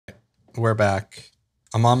We're back.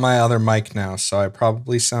 I'm on my other mic now, so I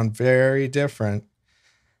probably sound very different.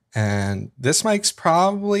 And this mic's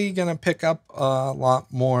probably going to pick up a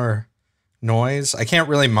lot more noise. I can't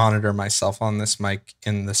really monitor myself on this mic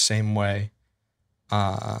in the same way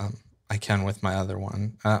I can with my other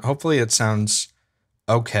one. Hopefully, it sounds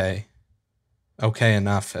okay. Okay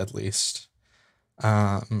enough, at least.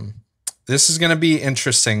 Um, this is going to be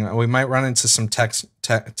interesting. We might run into some technical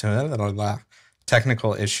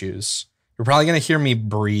issues. You're probably going to hear me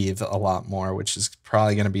breathe a lot more, which is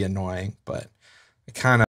probably going to be annoying, but I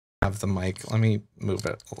kind of have the mic. Let me move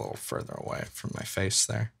it a little further away from my face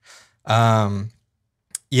there.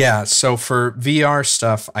 Yeah, so for VR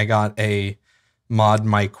stuff, I got a Mod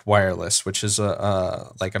Mic Wireless, which is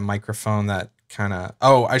a like a microphone that kind of.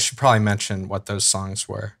 Oh, I should probably mention what those songs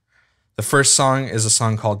were. The first song is a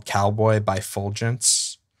song called Cowboy by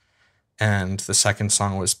Fulgence, and the second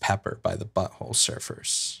song was Pepper by the Butthole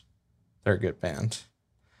Surfers. They're a good band.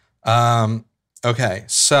 Okay,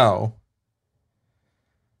 so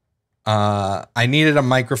I needed a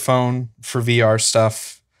microphone for VR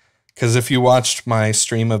stuff because if you watched my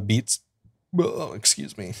stream of Beats,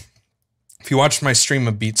 excuse me, if you watched my stream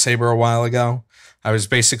of Beat Saber a while ago, I was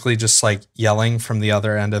basically just like yelling from the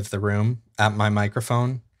other end of the room at my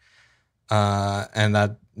microphone, and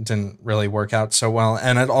that didn't really work out so well.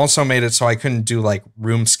 And it also made it so I couldn't do like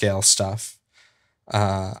room scale stuff.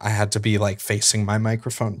 I had to be like facing my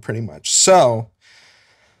microphone pretty much. So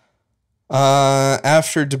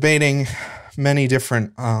after debating many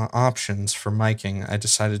different options for miking, I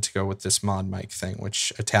decided to go with this mod mic thing,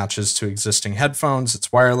 which attaches to existing headphones.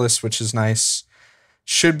 It's wireless, which is nice.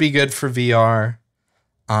 Should be good for VR.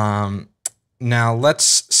 Now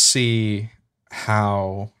let's see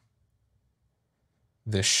how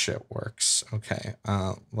this shit works. Okay,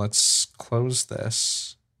 let's close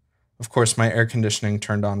this. Of course, my air conditioning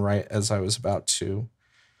turned on right as I was about to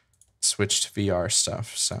switch to VR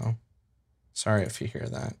stuff, so sorry if you hear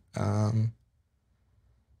that.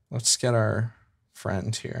 Let's get our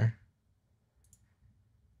friend here.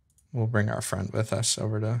 We'll bring our friend with us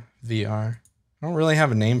over to VR. I don't really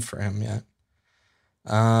have a name for him yet.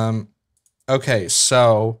 Okay,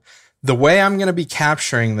 so the way I'm going to be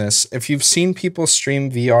capturing this, if you've seen people stream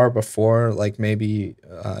VR before, like maybe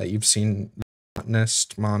you've seen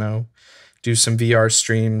Mono do some VR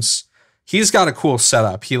streams, he's got a cool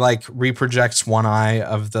setup. He like reprojects one eye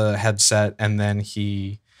of the headset, and then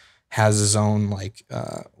he has his own like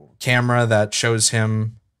camera that shows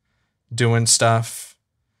him doing stuff.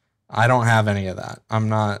 I don't have any of that. I'm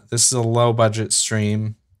not. This is a low budget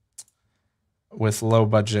stream with low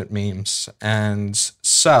budget memes, and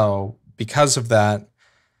so because of that,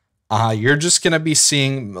 you're just going to be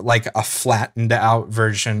seeing like a flattened out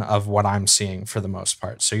version of what I'm seeing for the most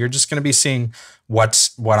part. So you're just going to be seeing what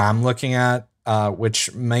I'm looking at,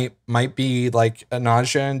 which might be like a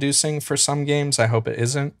nausea inducing for some games. I hope it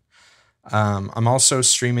isn't. I'm also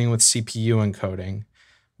streaming with CPU encoding,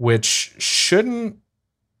 which shouldn't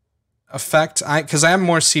affect because I have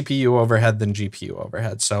more CPU overhead than GPU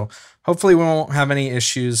overhead. So hopefully we won't have any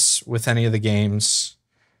issues with any of the games.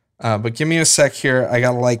 But give me a sec here. I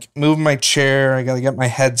gotta like move my chair. I gotta get my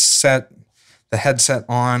the headset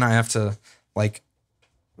on. I have to like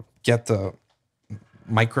get the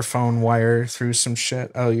microphone wire through some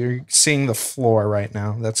shit. Oh, you're seeing the floor right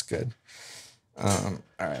now. That's good. All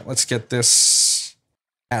right, let's get this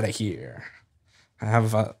out of here. I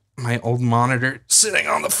have my old monitor sitting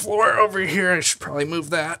on the floor over here. I should probably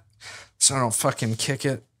move that so I don't fucking kick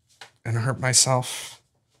it and hurt myself.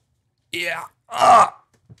 Yeah.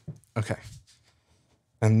 Okay.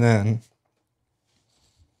 And then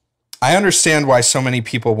I understand why so many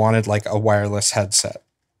people wanted like a wireless headset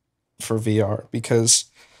for VR, because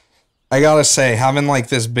I gotta say, having like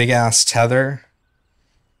this big ass tether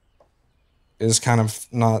is kind of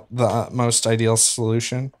not the most ideal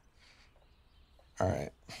solution. All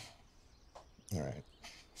right.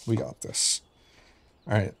 We got this.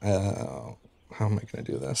 All right. How am I going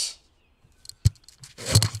to do this?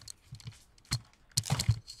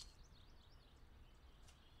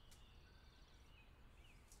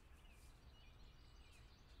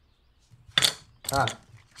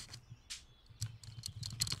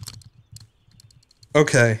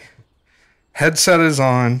 Okay. Headset is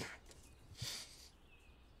on.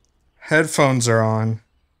 Headphones are on.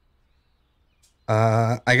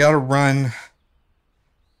 I got to run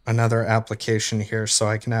another application here so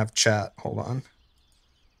I can have chat. Hold on.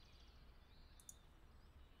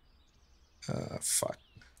 Fuck.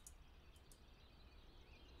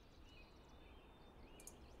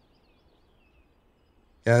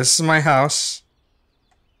 Yeah, this is my house.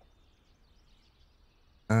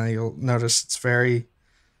 You'll notice it's very...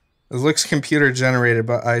 It looks computer generated,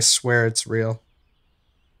 but I swear it's real.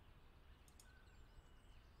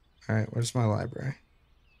 Alright, where's my library?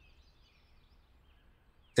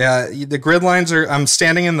 Yeah, the grid lines are... I'm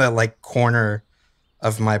standing in the, like, corner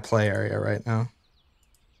of my play area right now.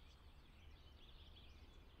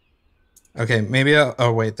 Okay, maybe I'll...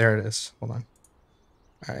 Oh, wait, there it is. Hold on.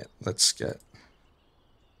 Alright, let's get...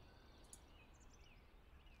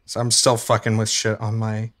 So I'm still fucking with shit on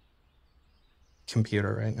my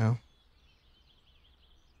computer right now.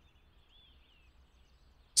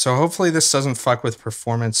 So hopefully this doesn't fuck with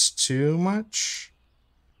performance too much.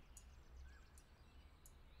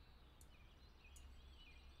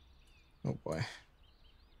 Oh boy.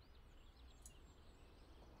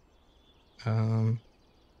 All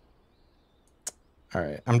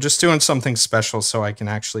right, I'm just doing something special so I can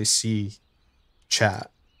actually see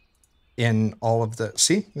chat in all of the...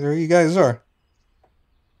 See, there you guys are.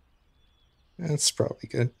 That's probably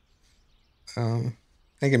good. I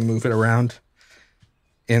can move it around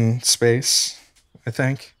in space, I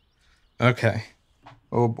think. Okay.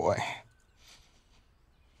 Oh boy.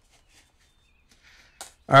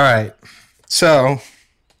 All right. So,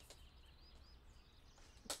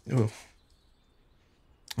 ooh.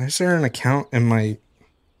 Is there an account in my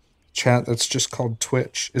chat that's just called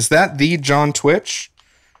Twitch? Is that the John Twitch?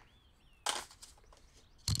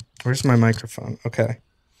 Where's my microphone? Okay.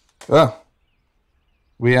 Oh.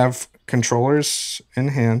 We have controllers in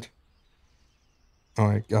hand. Oh,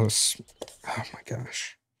 I gotta... Oh my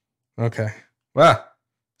gosh. Okay. Well,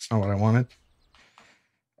 that's not what I wanted.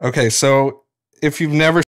 Okay, so if you've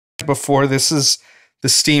never before, this is the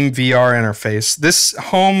Steam VR interface. This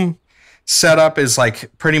home setup is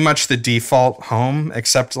like pretty much the default home,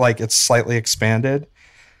 except like it's slightly expanded.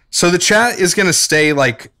 So the chat is going to stay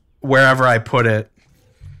like wherever I put it,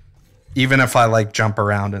 even if I like jump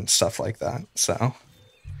around and stuff like that. So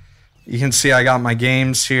you can see I got my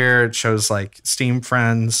games here. It shows like Steam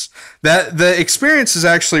friends. That the experience is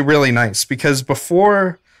actually really nice because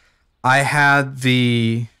before I had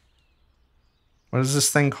the... What is this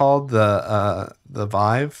thing called? The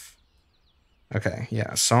Vive? Okay,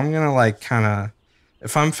 yeah. So I'm going to like kind of...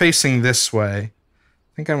 If I'm facing this way,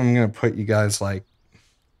 I think I'm going to put you guys like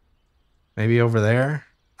maybe over there.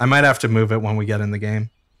 I might have to move it when we get in the game.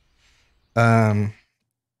 And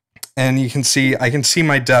you can see, I can see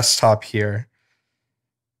my desktop here.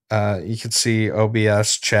 You can see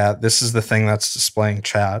OBS chat. This is the thing that's displaying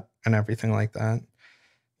chat and everything like that.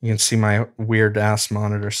 You can see my weird ass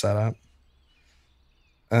monitor setup.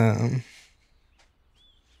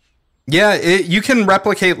 Yeah, you can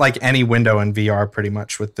replicate like any window in VR pretty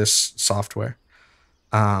much with this software.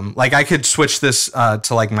 Like I could switch this to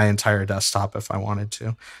like my entire desktop if I wanted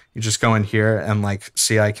to. You just go in here and like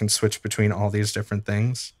see I can switch between all these different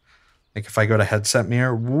things. Like if I go to headset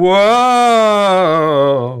mirror, whoa,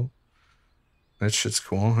 that shit's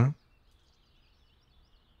cool, huh?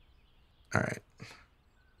 All right.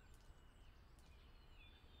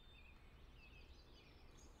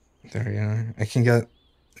 There you are. I can get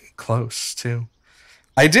close too.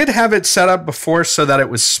 I did have it set up before so that it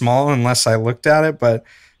was small unless I looked at it, but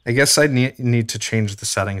I guess I need to change the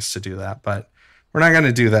settings to do that, but we're not going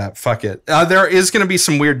to do that. Fuck it. There is going to be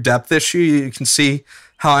some weird depth issue. You can see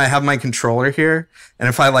how I have my controller here, and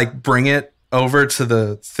if I like bring it over to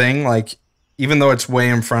the thing, like even though it's way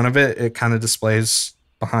in front of it, it kind of displays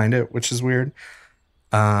behind it, which is weird.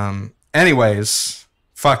 Anyways,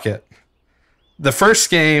 fuck it. The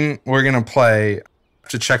first game we're going to play,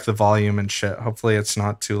 to check the volume and shit. Hopefully it's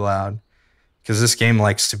not too loud because this game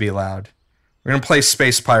likes to be loud. We're going to play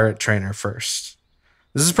Space Pirate Trainer first.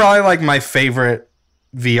 This is probably like my favorite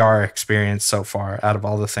VR experience so far out of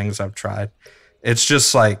all the things I've tried. It's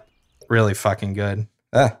just like really fucking good.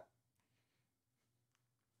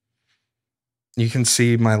 You can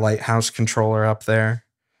see my Lighthouse controller up there.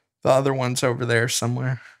 The other one's over there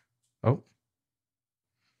somewhere. Oh.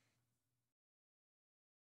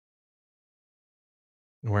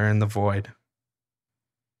 We're in the void.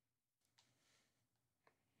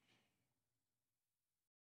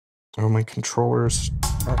 Oh, my controllers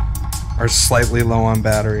are slightly low on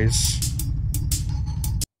batteries.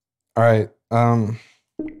 All right.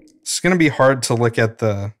 It's going to be hard to look at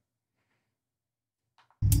the...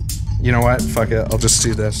 You know what? Fuck it. I'll just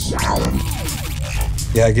do this.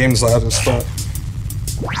 Yeah, game's loud as fuck.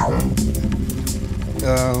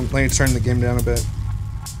 Let me turn the game down a bit.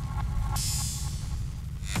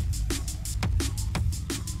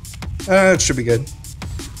 It should be good.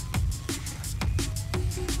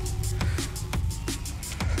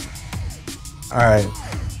 All right.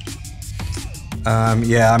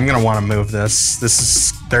 Yeah, I'm gonna want to move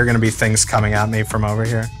this. There are gonna be things coming at me from over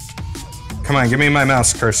here. Come on, give me my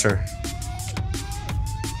mouse cursor.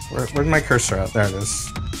 Where's my cursor at? There it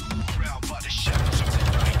is.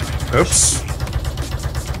 Oops.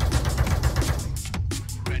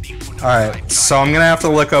 Alright, so I'm gonna have to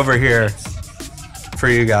look over here for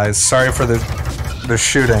you guys. Sorry for the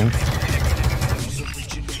shooting.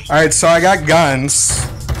 Alright, so I got guns.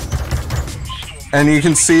 And you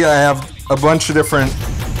can see I have a bunch of different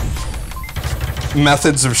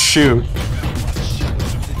methods of shoot.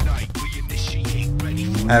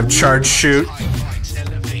 I have charge shoot.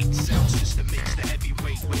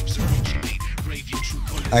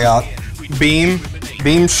 I got beam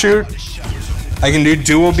shoot. I can do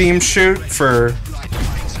dual beam shoot for...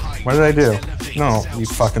 What did I do? No, you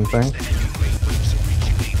fucking thing.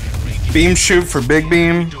 Beam shoot for big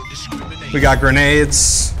beam. We got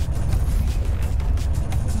grenades.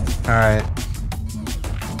 Alright.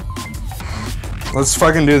 Let's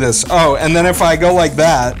fucking do this. Oh, and then if I go like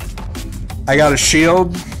that, I got a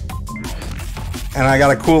shield. And I got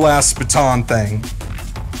a cool ass baton thing.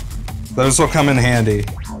 Those will come in handy.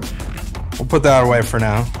 We'll put that away for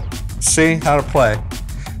now. See how to play.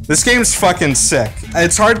 This game's fucking sick.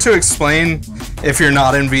 It's hard to explain if you're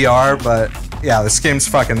not in VR, but yeah, this game's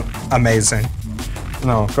fucking amazing.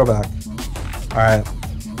 No, go back. Alright.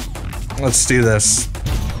 Let's do this.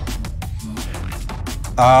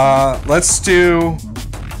 Let's do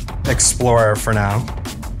Explorer for now.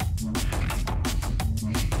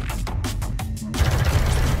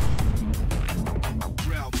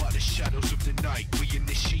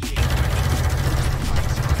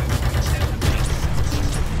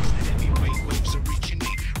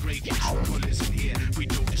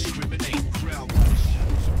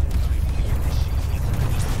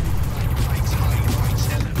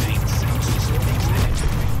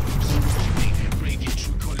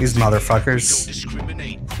 These motherfuckers.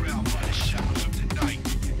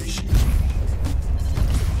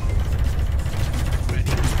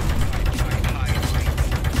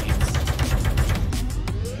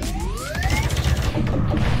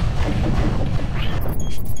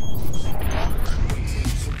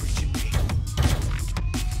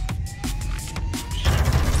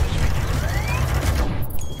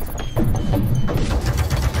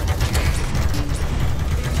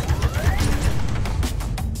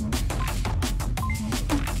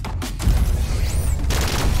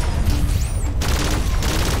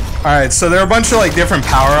 Alright, so there are a bunch of like different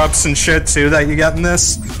power-ups and shit too that you get in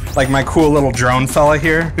this. Like my cool little drone fella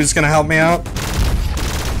here who's gonna help me out.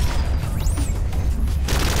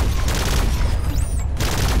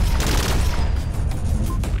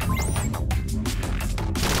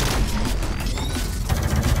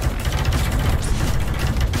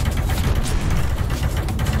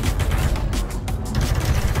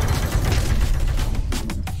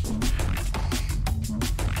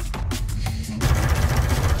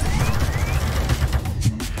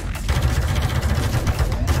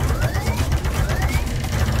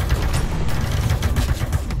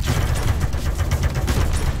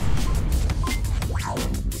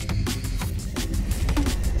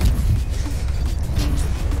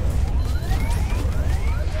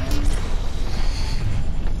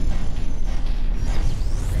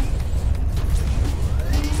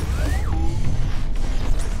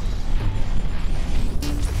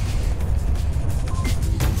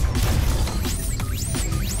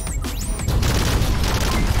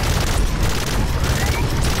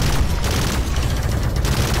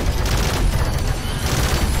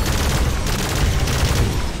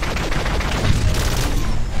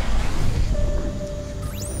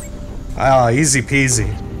 Oh, easy peasy.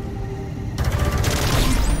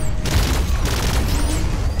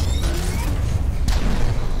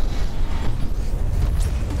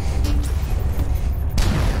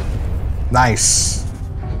 Nice.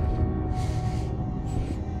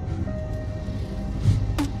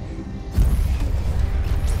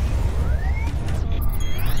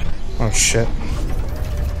 Oh shit.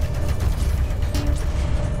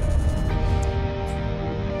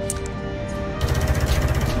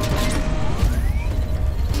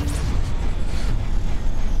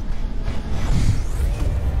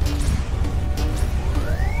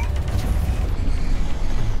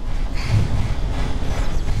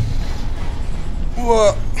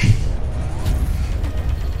 Whoa.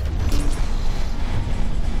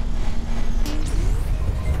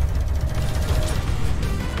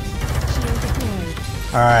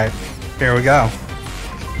 All right, here we go.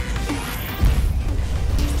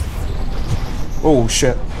 Oh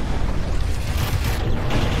shit.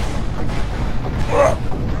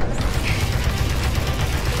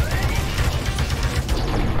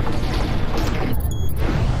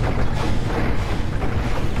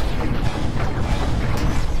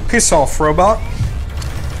 Piss off, robot.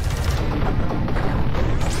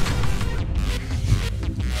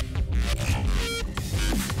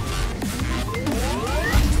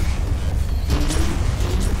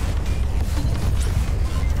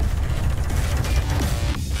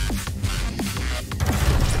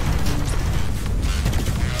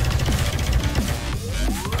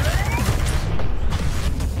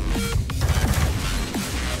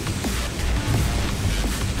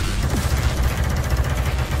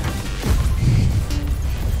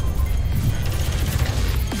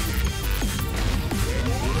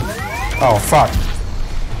 Oh, fuck.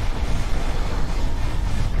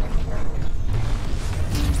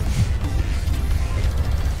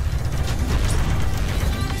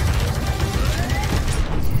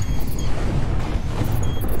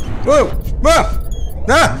 Whoa! Whoa!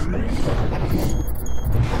 Ah!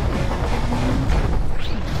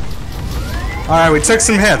 Alright, we took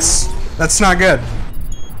some hits. That's not good.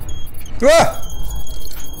 Ah!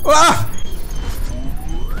 Ah!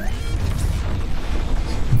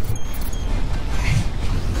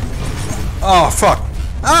 Oh, fuck.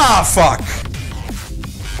 Ah, fuck.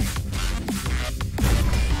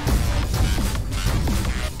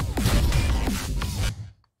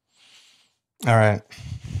 All right.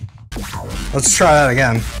 Let's try that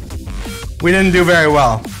again. We didn't do very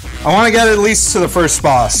well. I want to get at least to the first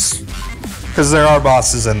boss, because there are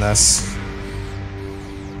bosses in this.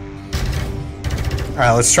 All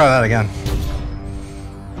right, let's try that again.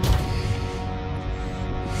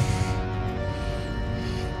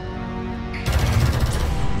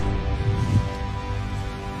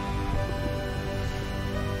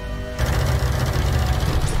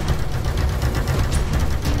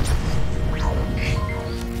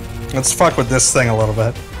 Let's fuck with this thing a little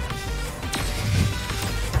bit.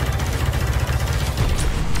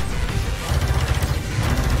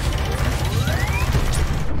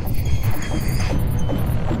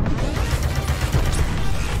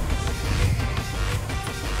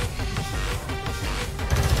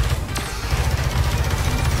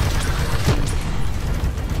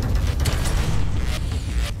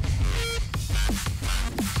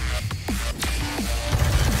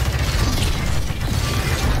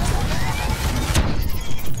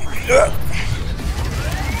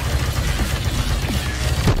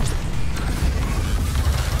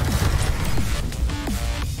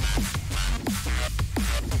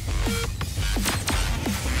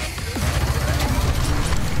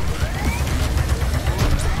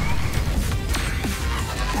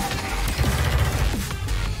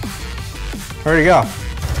 Where'd he go?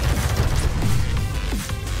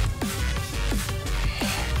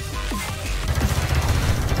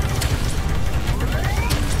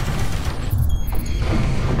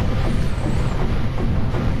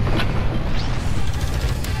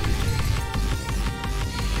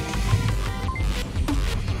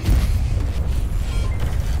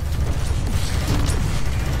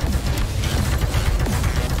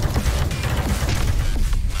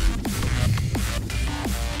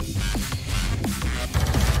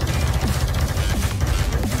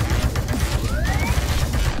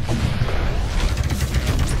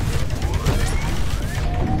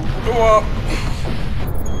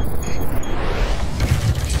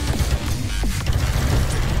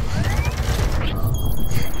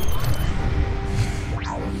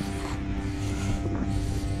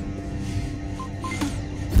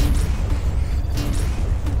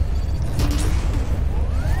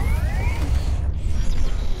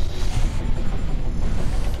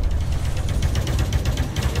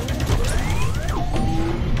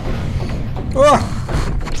 Whoa.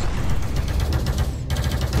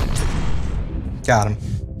 Got him.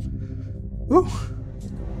 Woo.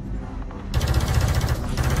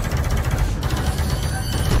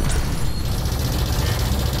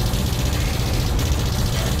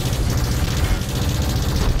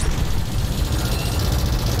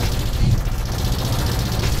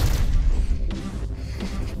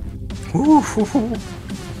 Woo.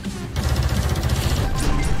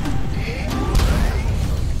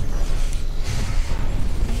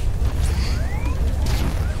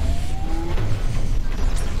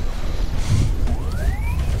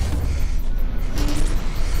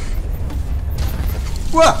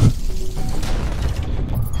 Whoa!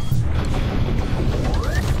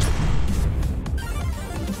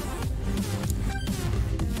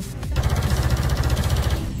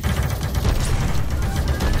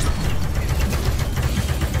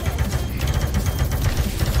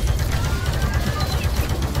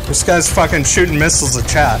 This guy's fucking shooting missiles at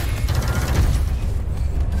chat.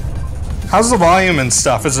 How's the volume and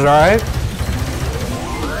stuff? Is it alright?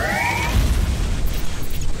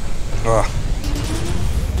 Ugh.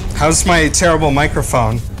 How's my terrible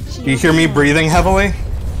microphone? Do you hear me breathing heavily?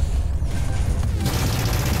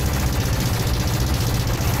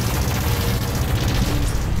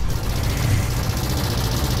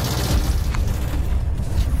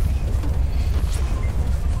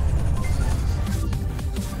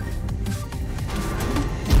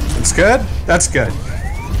 It's good? That's good.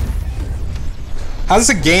 How does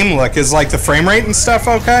the game look? Is like the frame rate and stuff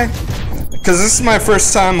okay? Because this is my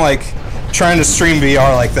first time like trying to stream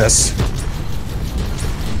VR like this.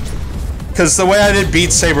 Because the way I did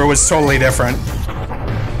Beat Saber was totally different.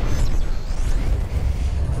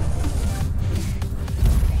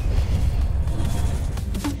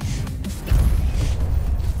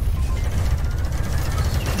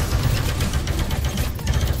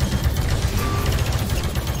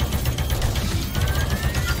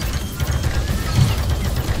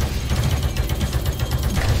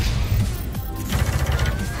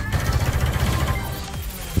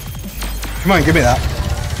 Come on, give me that.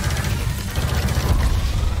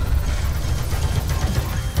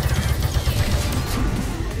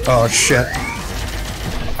 Oh shit.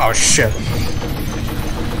 Oh shit.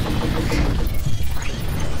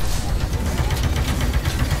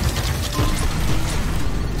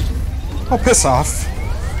 Oh, piss off.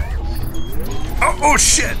 Oh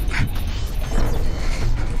shit.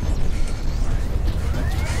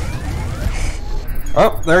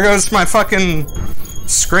 Oh, there goes my fucking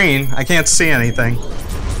screen. I can't see anything.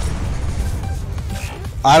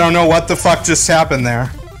 I don't know what the fuck just happened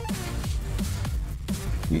there.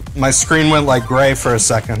 My screen went like gray for a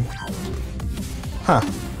second. Huh.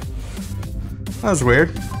 That was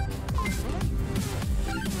weird.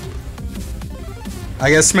 I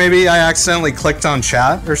guess maybe I accidentally clicked on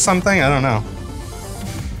chat or something? I don't know.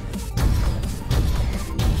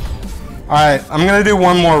 Alright, I'm gonna do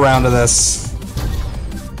one more round of this.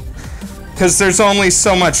 Because there's only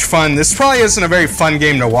so much fun. This probably isn't a very fun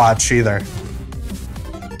game to watch either.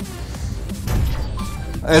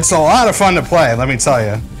 It's a lot of fun to play, let me tell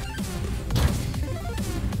you.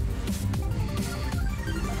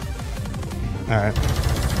 Alright.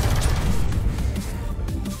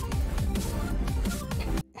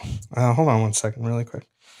 Hold on one second, really quick.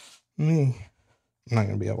 I'm not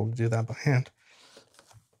going to be able to do that by hand.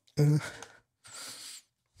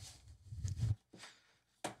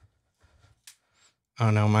 Oh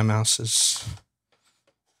no, my mouse is...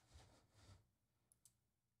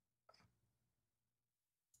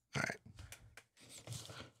 Alright.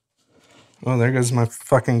 Oh, there goes my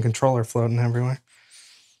fucking controller floating everywhere.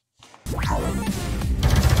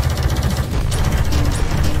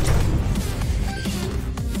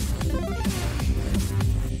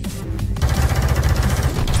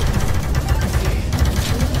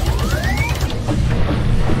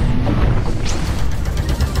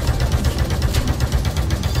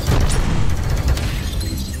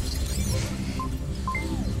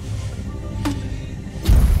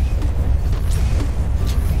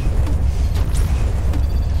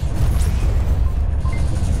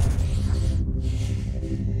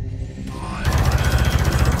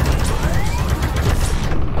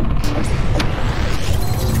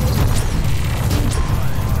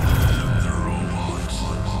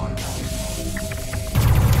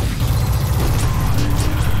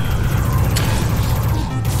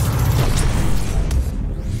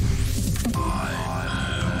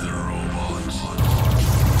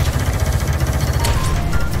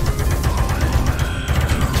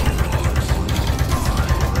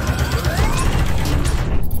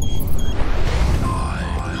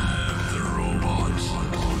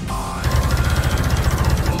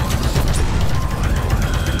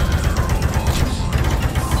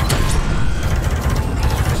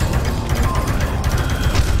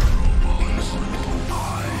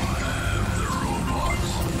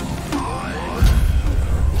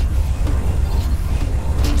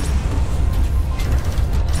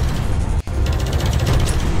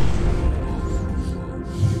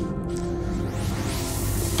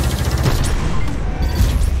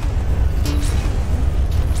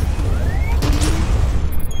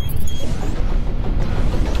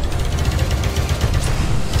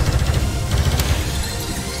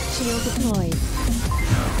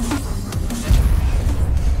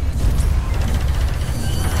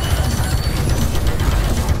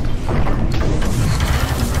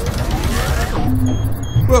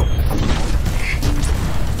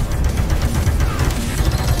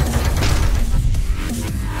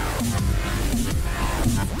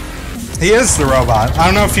 He is the robot. I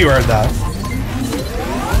don't know if you heard that.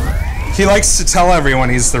 He likes to tell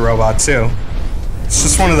everyone he's the robot, too. It's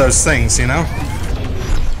just one of those things, you know?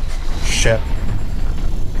 Shit.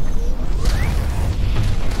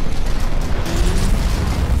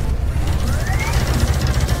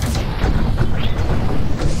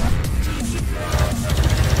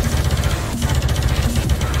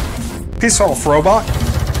 Peace off, robot.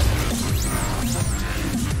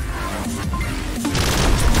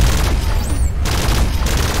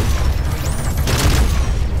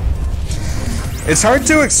 It's hard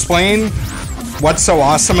to explain what's so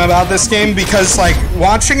awesome about this game because, like,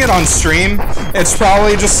 watching it on stream, it's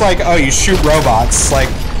probably just like, oh, you shoot robots. Like,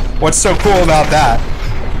 what's so cool about that?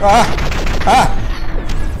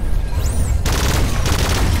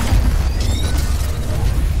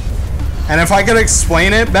 And if I could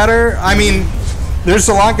explain it better, I mean, there's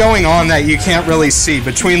a lot going on that you can't really see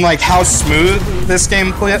between, like, how smooth this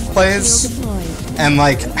game plays and,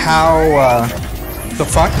 like, how, the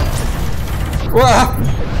fuck?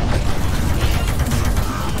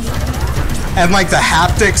 And like the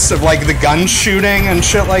haptics of like the gun shooting and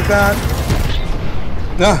shit like that.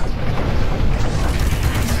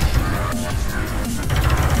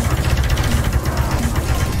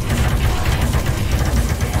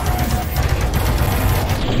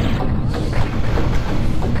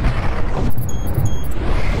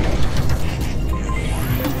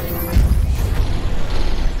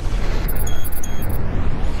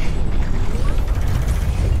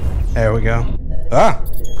 There we go.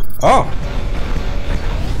 Oh.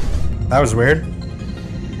 That was weird.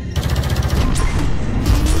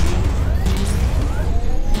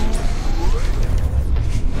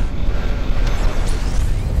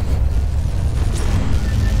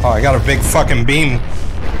 Oh, I got a big fucking beam.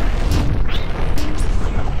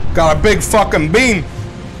 Got a big fucking beam.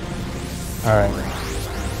 All right.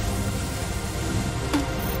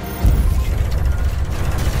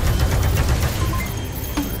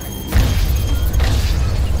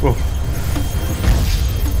 Whoa.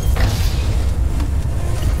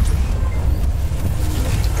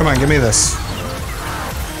 Come on, give me this.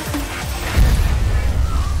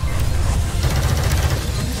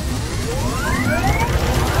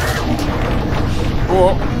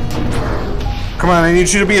 Whoa. Come on, I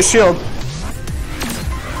need you to be a shield.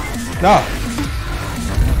 No.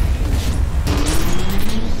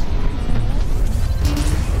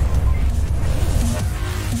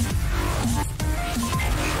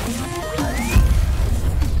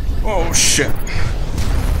 Oh, shit.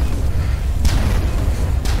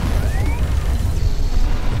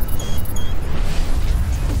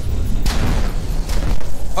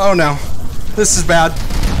 Oh no, this is bad.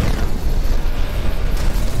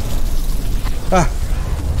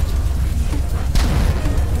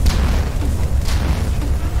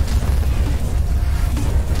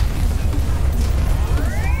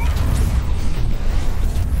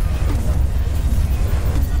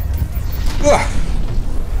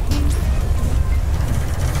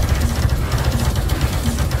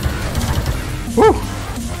 Woo!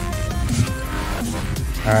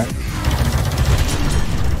 All right.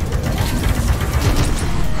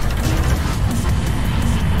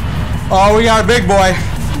 Oh, we got a big boy.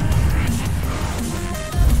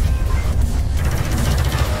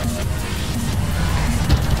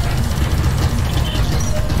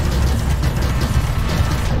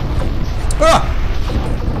 Ah!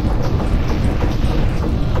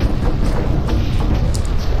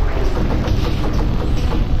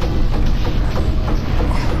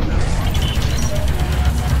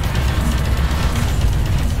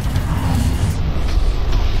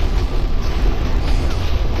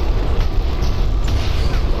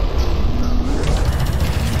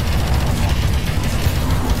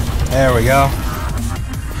 There we go.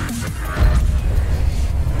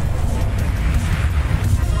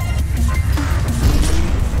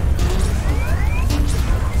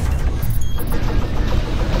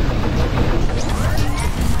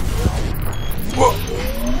 Whoa.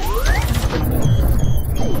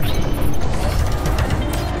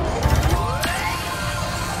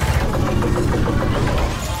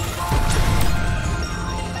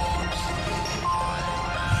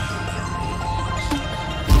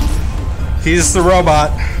 He's the robot.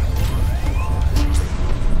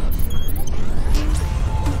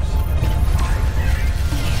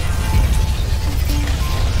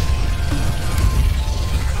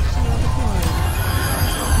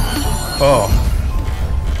 Oh.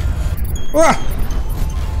 Ah.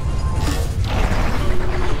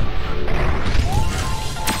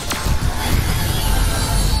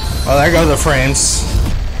 Oh, there go the frames.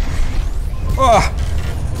 Ah.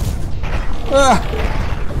 Ah.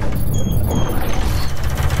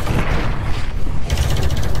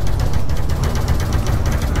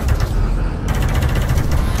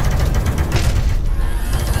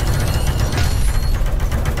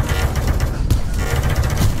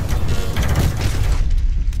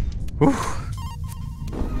 Whew.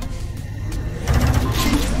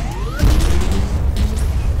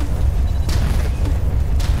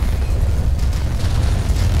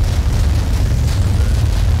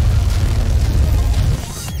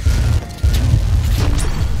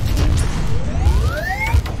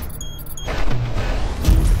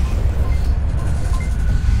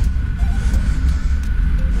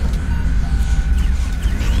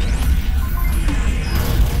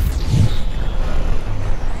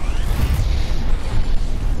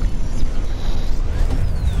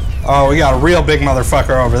 Oh, we got a real big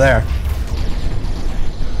motherfucker over there.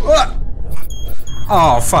 What?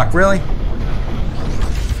 Oh, fuck, really?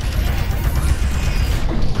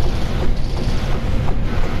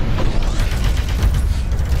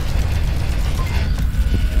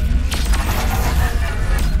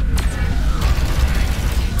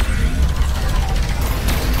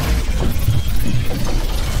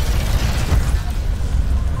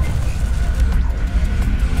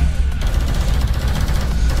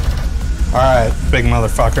 Alright, big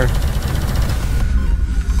motherfucker.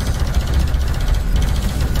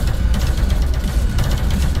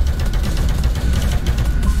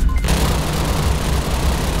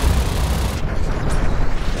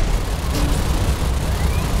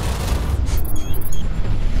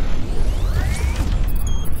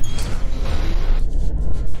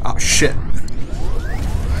 Oh, shit.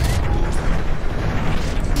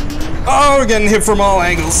 Oh, we're getting hit from all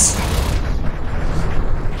angles.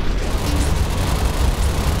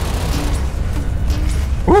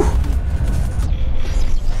 Woo!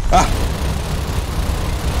 Ah!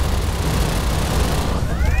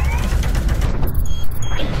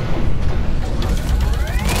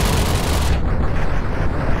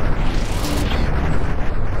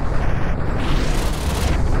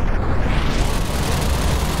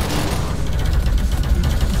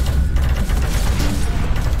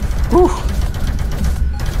 Woo!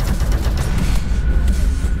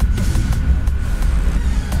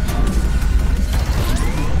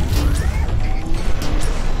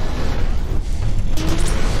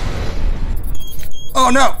 Oh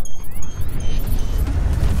no!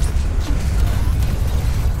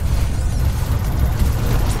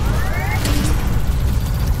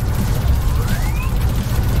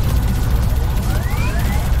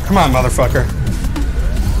 Come on, motherfucker.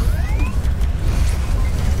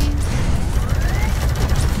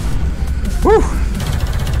 Woo!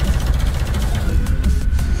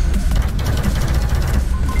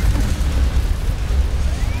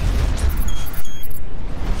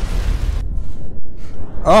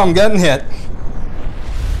 Oh, I'm getting hit.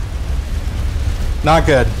 Not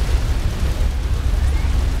good.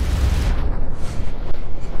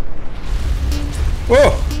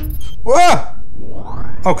 Whoa! Whoa!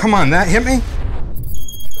 Oh, come on, that hit me?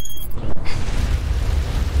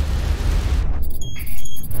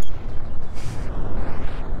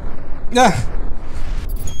 Yeah.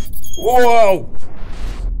 Whoa!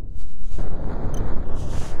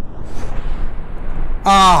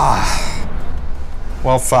 Ah.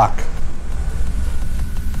 Well, fuck.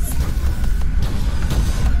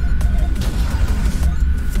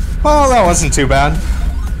 Well, that wasn't too bad.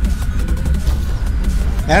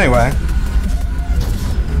 Anyway.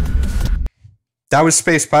 That was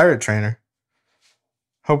Space Pirate Trainer.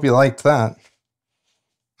 Hope you liked that.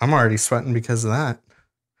 I'm already sweating because of that.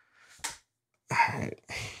 Alright.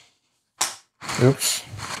 Oops.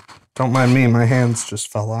 Don't mind me, my hands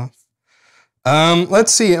just fell off.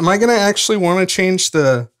 Let's see. Am I gonna actually want to change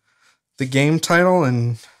the game title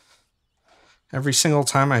and every single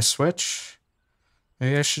time I switch?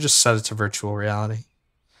 Maybe I should just set it to virtual reality.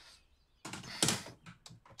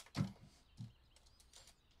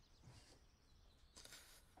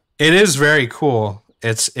 It is very cool.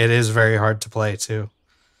 It is very hard to play too.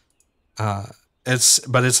 But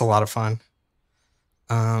it's a lot of fun.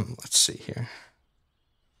 Let's see here.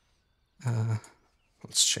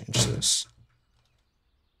 Let's change this.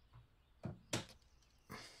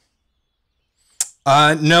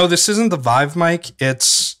 No, this isn't the Vive mic.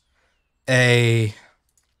 It's a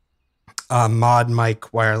mod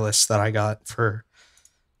mic wireless that I got for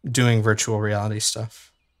doing virtual reality stuff.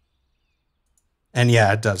 And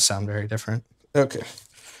yeah, it does sound very different. Okay.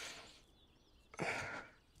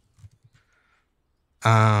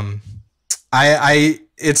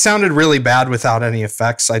 It sounded really bad without any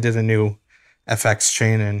effects. I did a new FX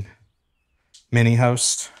chain in Mini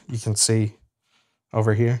Host. You can see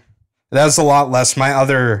over here. It has a lot less. My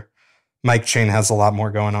other mic chain has a lot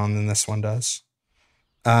more going on than this one does.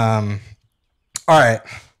 All right.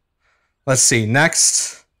 Let's see.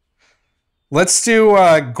 Next. Let's do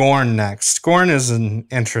Gorn next. Gorn is an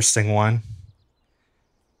interesting one.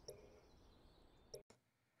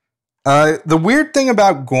 The weird thing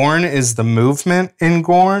about Gorn is the movement in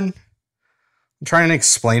Gorn. I'm trying to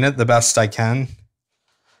explain it the best I can.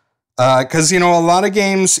 Because, you know, a lot of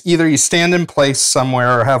games, either you stand in place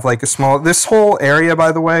somewhere or have like a small... This whole area,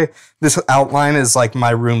 by the way, this outline is like my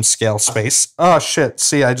room scale space. Oh, shit.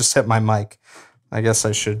 See, I just hit my mic. I guess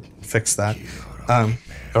I should fix that.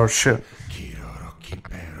 Oh, shit.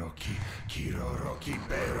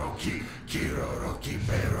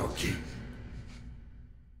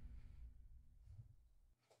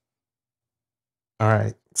 All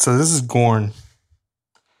right. So this is Gorn.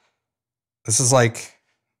 This is like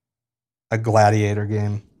a gladiator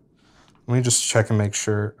game. Let me just check and make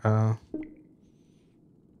sure.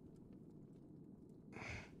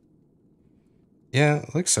 Yeah,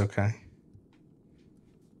 it looks okay.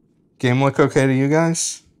 Game look okay to you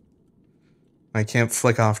guys? I can't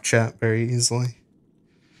flick off chat very easily.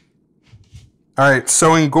 All right,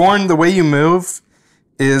 so in Gorn, the way you move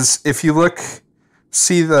is if you look,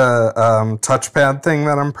 see the touchpad thing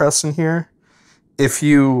that I'm pressing here?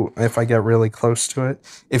 If I get really close to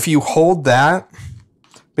it, if you hold that,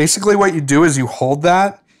 basically what you do is you hold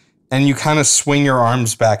that and you kind of swing your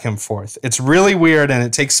arms back and forth. It's really weird and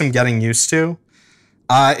it takes some getting used to.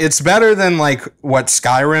 It's better than like what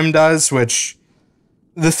Skyrim does, which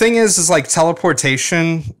the thing is like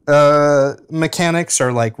teleportation mechanics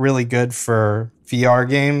are like really good for VR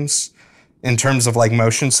games in terms of like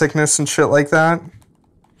motion sickness and shit like that.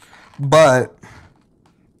 But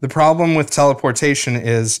the problem with teleportation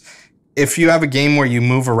is if you have a game where you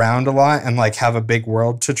move around a lot and like have a big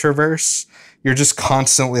world to traverse, you're just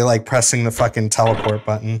constantly like pressing the fucking teleport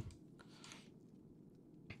button.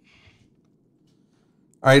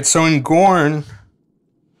 All right, so in Gorn,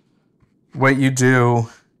 what you do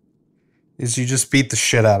is you just beat the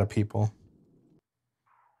shit out of people.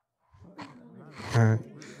 All right.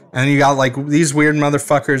 And you got like these weird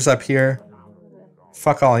motherfuckers up here.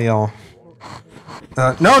 Fuck all y'all.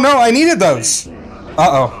 No, I needed those.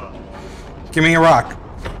 Uh-oh. Give me a rock.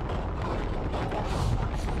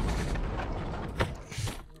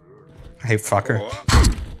 Hey, fucker.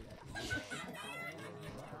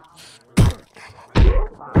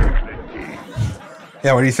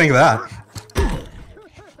 Yeah, what do you think of that?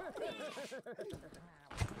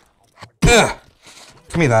 Ugh.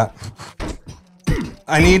 Give me that.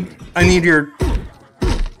 I need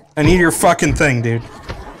your fucking thing, dude.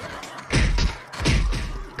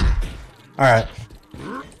 All right.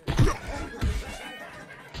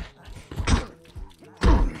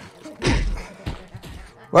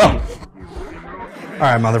 Well. All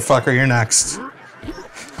right, motherfucker, you're next.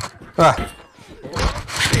 Ah.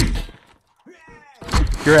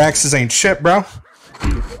 Your axes ain't shit, bro.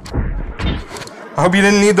 I hope you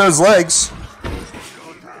didn't need those legs.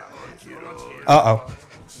 Uh-oh.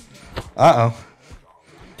 Uh-oh.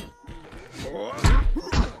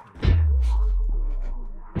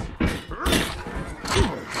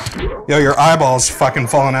 Yo, your eyeball's fucking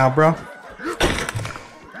falling out, bro.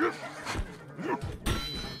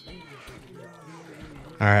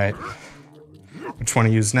 Alright. Which one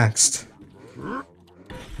to use next?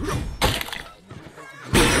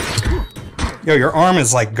 Yo, your arm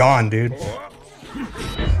is like gone, dude.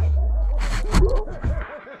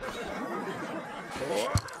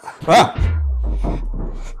 Ah!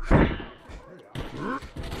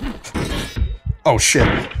 Oh shit.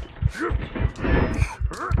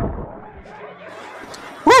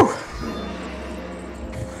 Woo!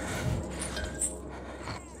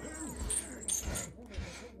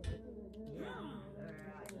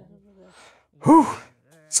 Whew.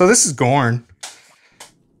 So this is Gorn.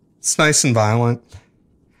 It's nice and violent.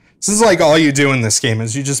 This is like all you do in this game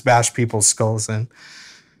is you just bash people's skulls in.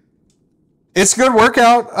 It's a good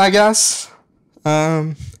workout, I guess.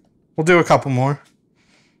 We'll do a couple more.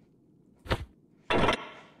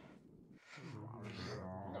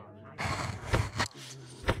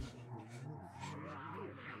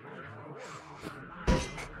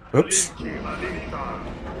 Oops.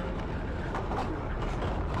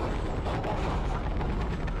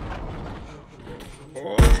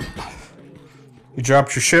 You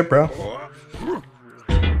dropped your shit, bro.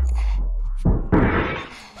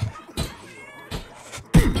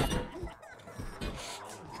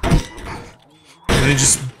 And you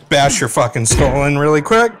just bash your fucking skull in really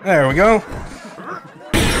quick. There we go.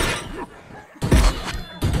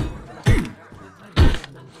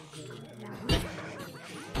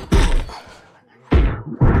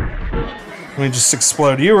 Let me just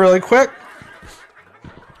explode you really quick.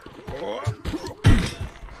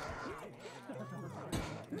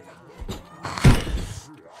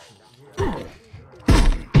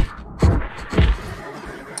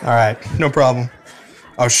 All right, no problem.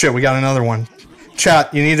 Oh shit, we got another one.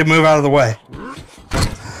 Chat, you need to move out of the way.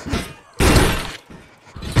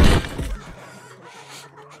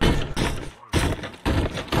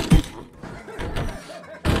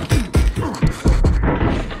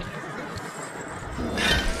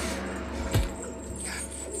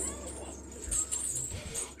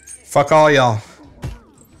 Fuck all y'all.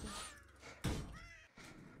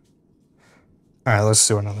 All right, let's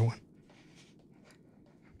do another one.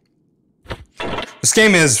 This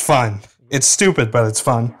game is fun. It's stupid, but it's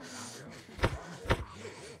fun.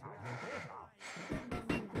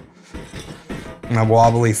 My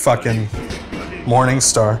wobbly fucking morning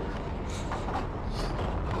star.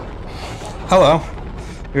 Hello.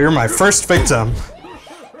 You're my first victim.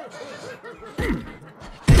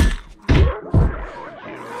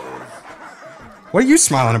 What are you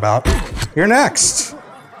smiling about? You're next.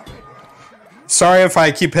 Sorry if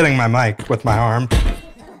I keep hitting my mic with my arm.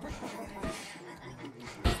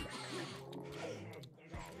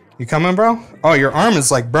 You coming, bro? Oh, your arm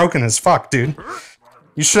is like broken as fuck, dude.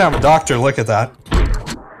 You should have a doctor look at that.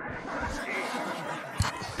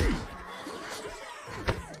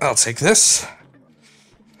 I'll take this.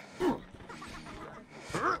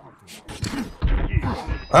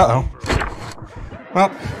 Uh-oh.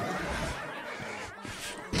 Well.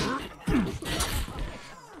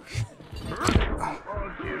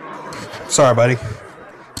 Sorry, buddy.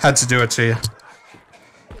 Had to do it to you.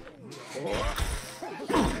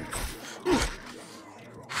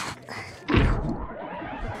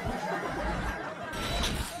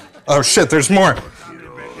 Oh shit, there's more.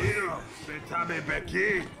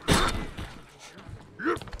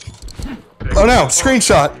 Oh no,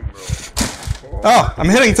 screenshot. Oh, I'm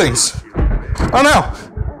hitting things. Oh no.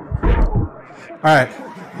 Alright,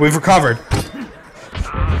 we've recovered.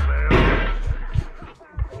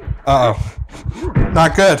 Uh-oh.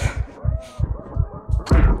 Not good.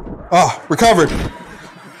 Oh, recovered.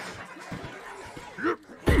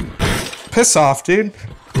 Piss off, dude.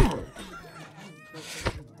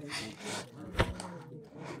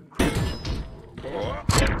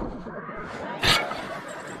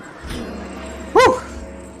 Woo!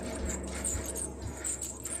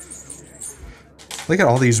 Look at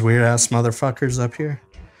all these weird-ass motherfuckers up here.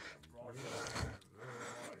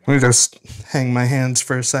 Let me just hang my hands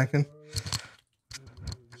for a second.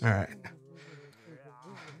 All right.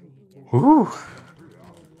 Woo.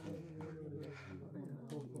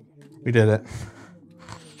 We did it.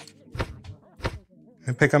 Can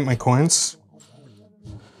I pick up my coins?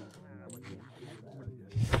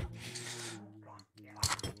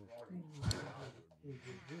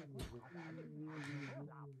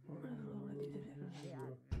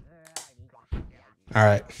 All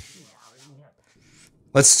right.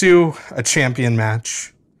 Let's do a champion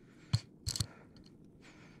match.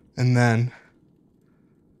 And then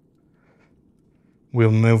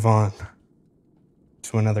we'll move on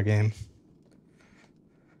to another game.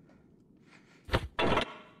 All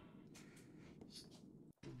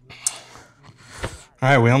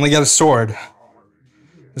right, we only get a sword.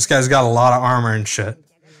 This guy's got a lot of armor and shit.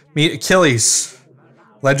 Meet Achilles,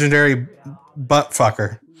 legendary butt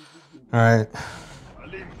fucker. All right.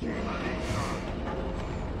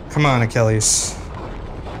 Come on, Achilles.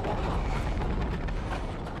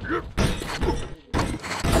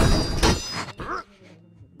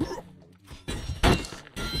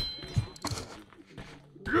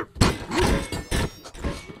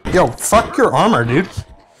 Yo, fuck your armor, dude.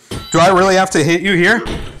 Do I really have to hit you here?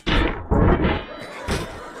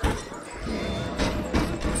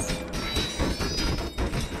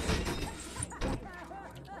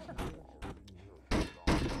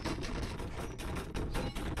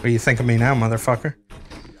 What do you think of me now, motherfucker?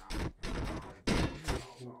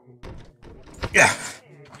 Yeah.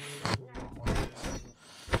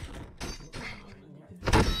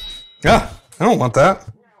 Yeah, I don't want that.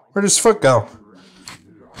 Where'd his foot go?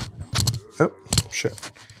 Oh,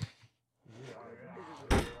 shit.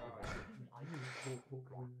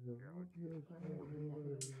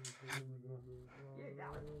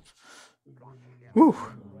 Woo.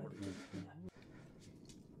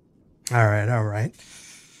 All right, all right.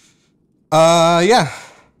 Yeah.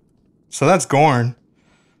 So that's Gorn.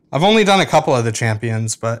 I've only done a couple of the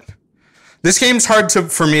champions, but this game's hard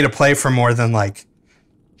for me to play for more than like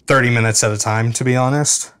 30 minutes at a time, to be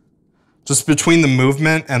honest. Just between the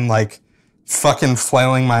movement and like fucking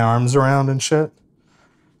flailing my arms around and shit.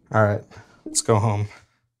 All right, let's go home.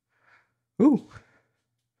 Ooh.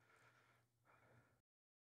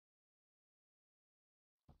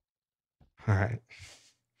 All right.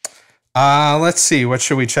 Let's see. What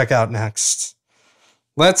should we check out next?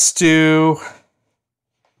 Let's do...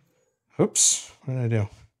 Oops. What did I do?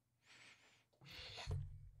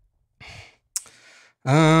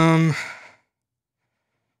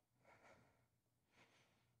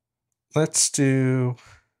 Let's do...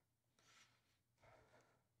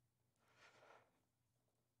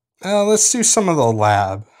 let's do some of the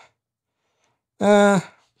lab. I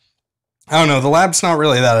don't know. The lab's not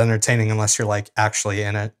really that entertaining unless you're like actually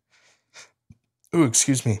in it. Ooh,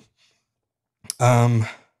 excuse me. You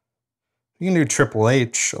can do Triple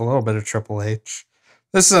H, a little bit of Triple H.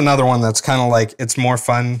 This is another one that's kind of like, it's more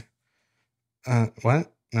fun.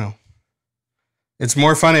 What? No. It's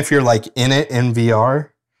more fun if you're like in it in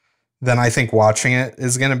VR than I think watching it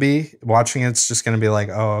is going to be. Watching it's just going to be like,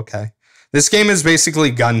 oh, okay. This game is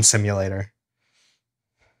basically gun simulator.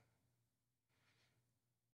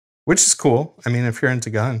 Which is cool. I mean, if you're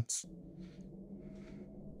into guns.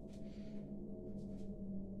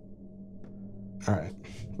 All right.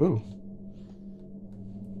 Ooh.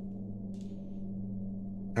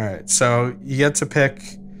 All right. So you get to pick.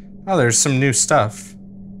 Oh, there's some new stuff.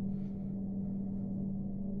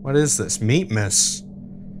 What is this? Meat miss.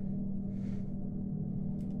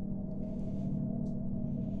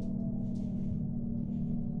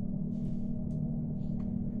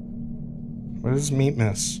 What is meat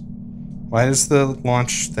miss? Why is the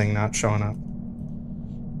launch thing not showing up?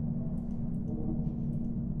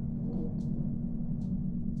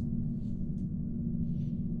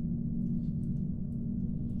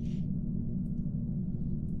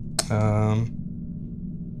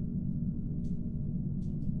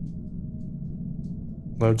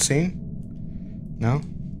 Load scene? No?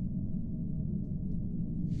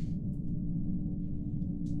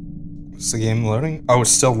 Is the game loading? Oh,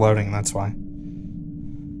 it's still loading, that's why.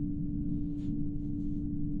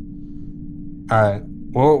 Alright.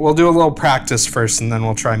 We'll do a little practice first and then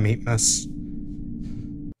we'll try meat miss.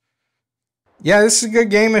 Yeah, this is a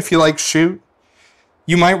good game if you like shoot.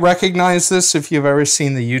 You might recognize this if you've ever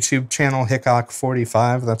seen the YouTube channel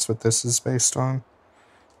Hickok45. That's what this is based on.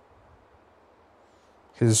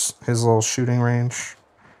 His little shooting range.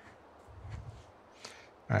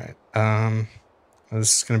 Alright,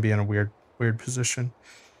 this is gonna be in a weird position.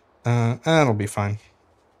 That'll be fine.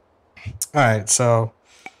 Alright, so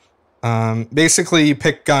basically you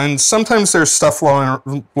pick guns. Sometimes there's stuff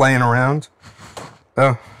laying around.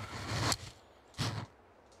 Oh.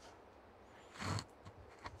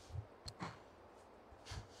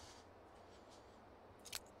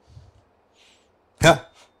 Yeah.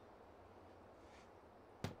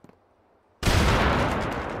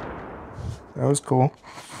 That was cool.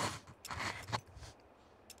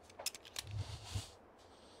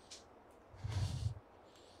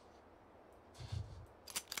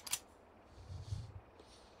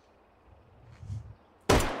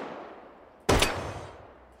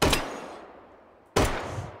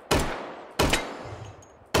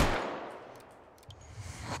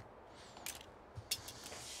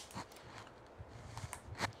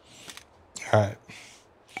 All right.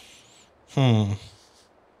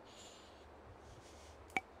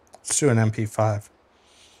 Let's do an MP5.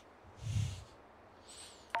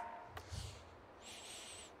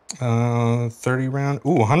 30 round.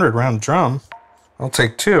 Ooh, 100 round drum. I'll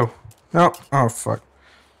take 2. No. Oh, fuck.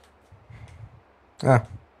 Yeah.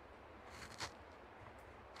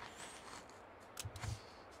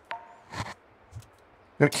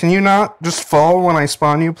 Can you not just fall when I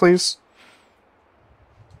spawn you, please?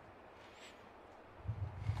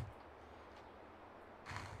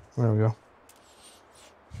 There we go.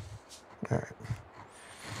 Alright.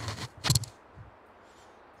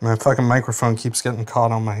 My fucking microphone keeps getting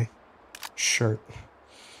caught on my shirt.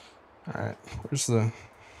 Alright, where's the...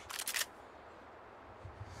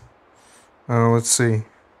 Oh, let's see.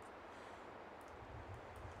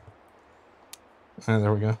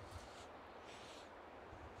 There we go.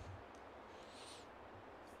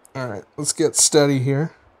 Alright, let's get steady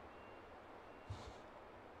here.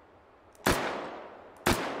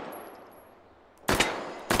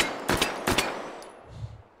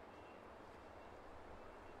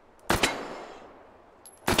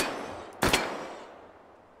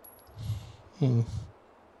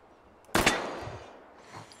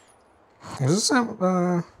 Does this have,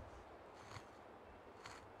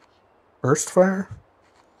 burst fire?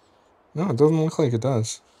 No, it doesn't look like it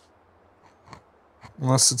does.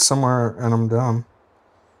 Unless it's somewhere and I'm dumb.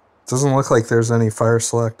 It doesn't look like there's any fire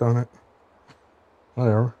select on it.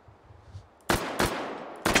 Whatever.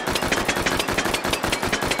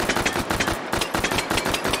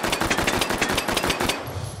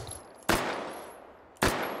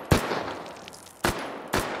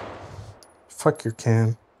 Fuck your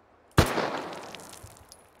can.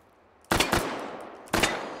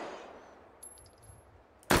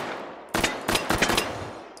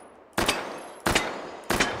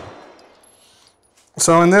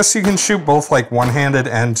 So in this, you can shoot both like one-handed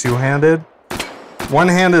and two-handed.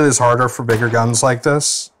 One-handed is harder for bigger guns like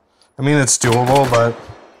this. I mean, it's doable, but...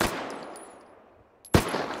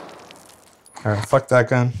 Alright, fuck that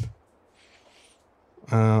gun.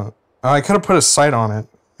 I could have put a sight on it.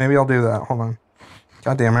 Maybe I'll do that. Hold on.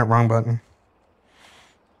 God damn it, wrong button.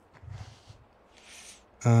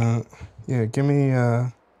 Yeah, give me,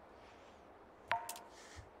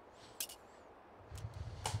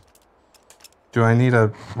 Do I need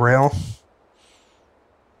a rail?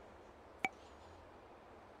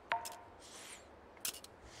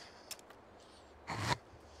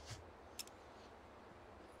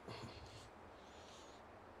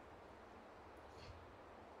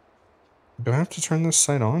 Do I have to turn this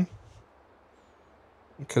side on?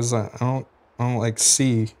 Because I don't like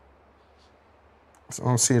see. I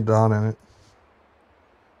don't see a dot in it.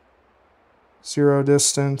 0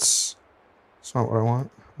 distance. That's not what I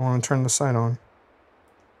want. I want to turn the side on.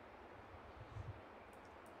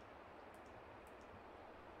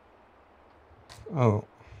 Oh.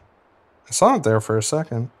 I saw it there for a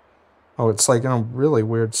second. Oh, it's like in a really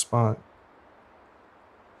weird spot.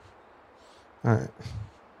 Alright.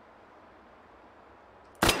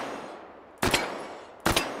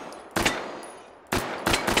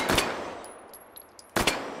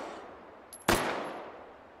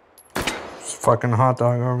 Fucking hot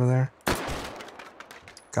dog over there.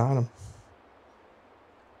 Got him.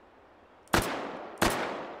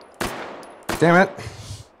 Damn it.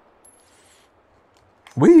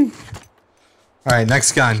 Whee! Alright,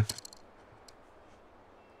 next gun.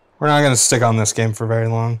 We're not going to stick on this game for very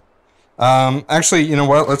long. Actually, you know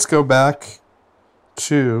what? Let's go back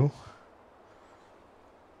to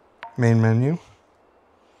main menu.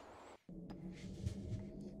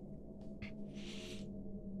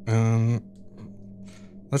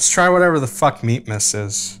 Let's try whatever the fuck Meat Miss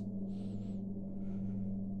is.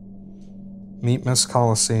 Meat Miss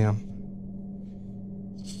Coliseum.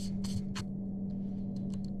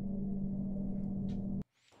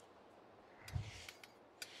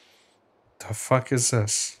 The fuck is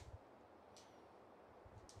this?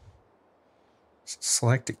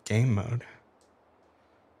 Select a game mode.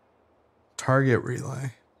 Target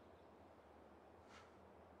relay.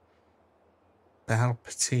 Battle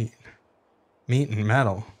petite. Meat and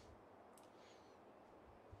metal.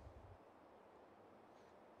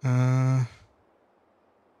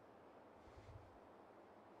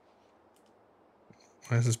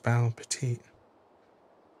 What is this battle petite?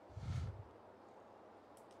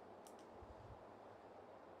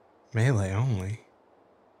 Melee only.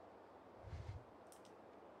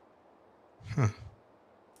 Huh.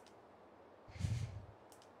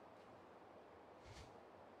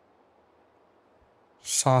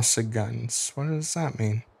 Sausage guns. What does that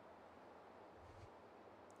mean?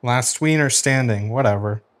 Last wiener standing.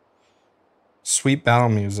 Whatever. Sweet battle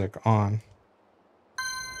music on.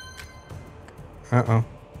 Uh-oh.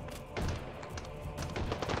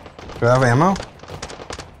 Do I have ammo?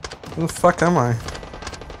 Where the fuck am I?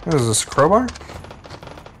 What is this, crowbar?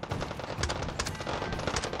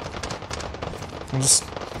 I'll just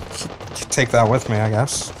take that with me, I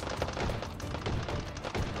guess.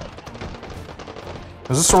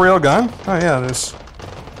 Is this a real gun? Oh yeah, it is.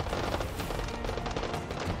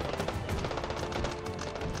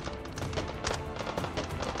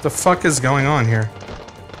 The fuck is going on here?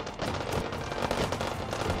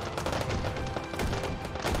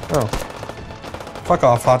 Oh. Fuck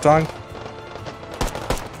off, hot dog.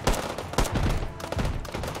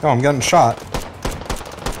 Oh, I'm getting shot.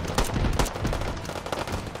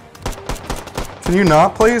 Can you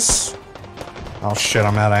not, please? Oh shit,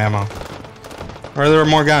 I'm out of ammo. Or are there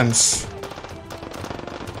more guns?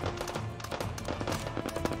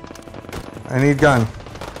 I need gun.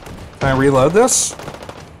 Can I reload this?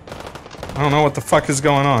 I don't know what the fuck is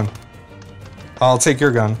going on. I'll take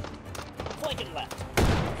your gun.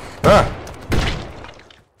 Ah!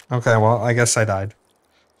 Okay, well, I guess I died.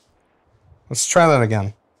 Let's try that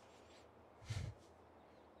again.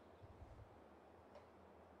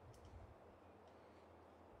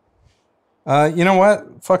 You know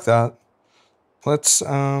what? Fuck that. Let's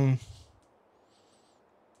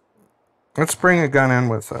bring a gun in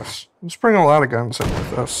with us. Let's bring a lot of guns in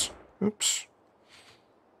with us. Oops.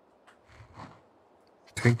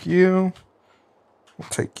 Take you. We'll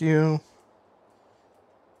take you.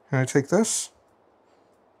 Can I take this?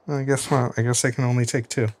 I guess not. I guess I can only take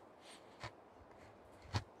 2.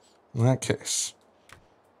 In that case.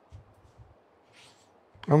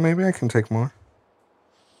 Oh, maybe I can take more.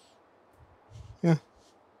 Yeah.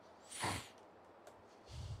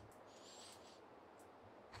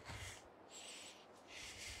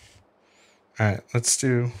 Alright, let's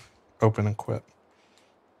do open equip.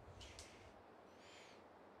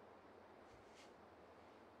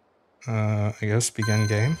 I guess begin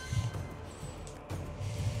game.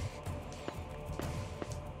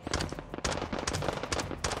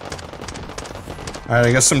 Alright,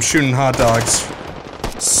 I guess I'm shooting hot dogs.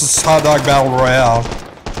 This is hot dog battle royale.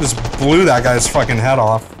 Just blew that guy's fucking head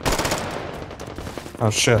off. Oh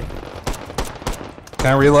shit. Can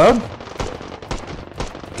I reload?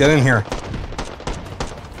 Get in here.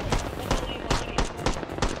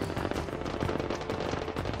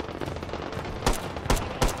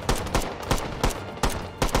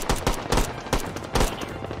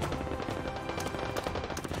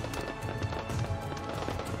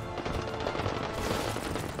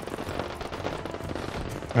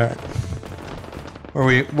 Alright.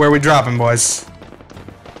 Where we dropping, boys?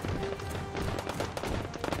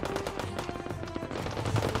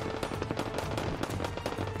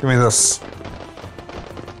 Give me this.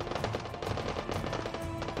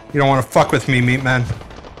 You don't want to fuck with me, meat man.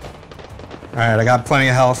 Alright, I got plenty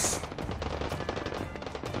of health.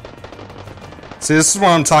 See, this is what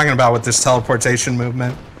I'm talking about with this teleportation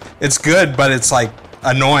movement. It's good, but it's like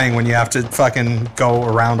annoying when you have to fucking go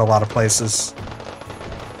around a lot of places.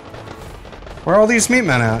 Where are all these meat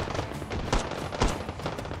men at?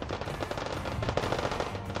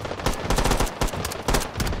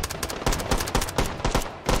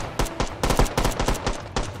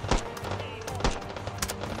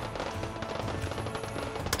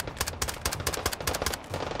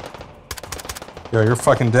 Yo, you're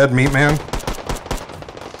fucking dead, meat man.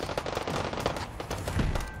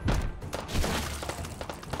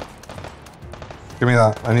 Give me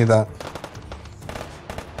that. I need that.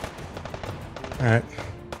 Alright.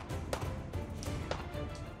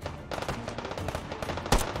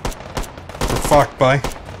 Fuck, boy.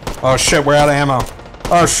 Oh shit, we're out of ammo.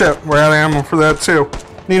 Oh shit, we're out of ammo for that too.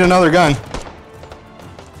 Need another gun.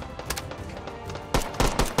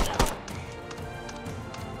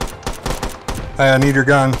 Hey, I need your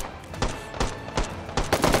gun.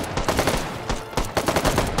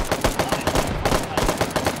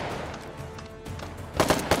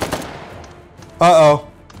 Uh-oh.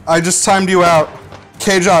 I just timed you out.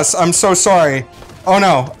 Kajos, I'm so sorry. Oh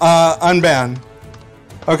no, unban.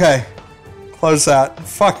 Okay. Close that.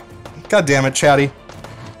 Fuck. God damn it, Chatty.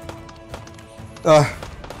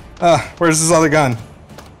 Where's this other gun?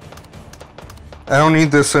 I don't need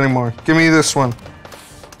this anymore. Give me this one.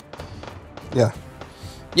 Yeah.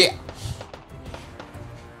 Yeah.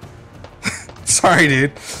 Sorry,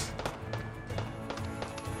 dude.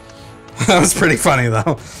 That was pretty funny,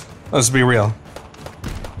 though. Let's be real.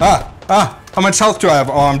 How much health do I have?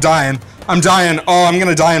 Oh, I'm dying. I'm dying. Oh, I'm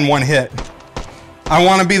gonna die in one hit. I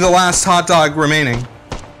want to be the last hot dog remaining.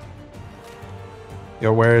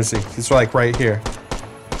 Yo, where is he? He's like right here.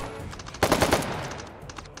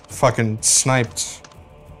 Fucking sniped.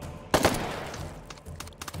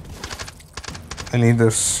 I need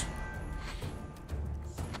this.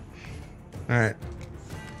 Alright.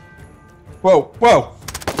 Whoa, whoa!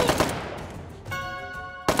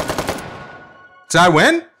 Did I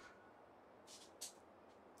win?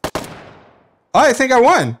 Oh, I think I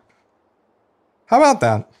won. How about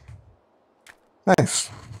that? Nice.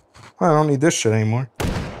 Well, I don't need this shit anymore.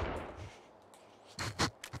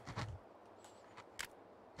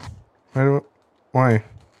 Why?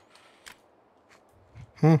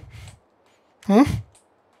 I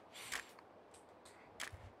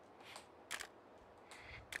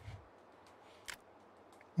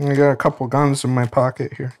got a couple guns in my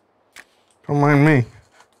pocket here. Don't mind me.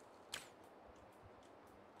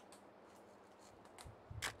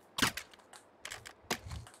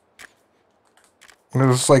 It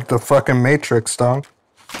was like the fucking Matrix, dog.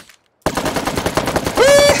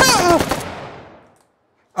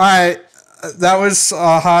 Alright, that was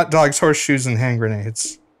hot dogs, horseshoes, and hand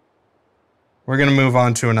grenades. We're gonna move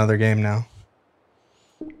on to another game now.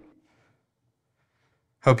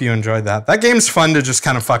 Hope you enjoyed that. That game's fun to just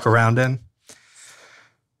kind of fuck around in.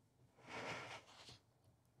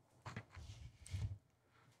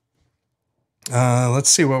 Let's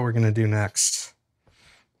see what we're gonna do next.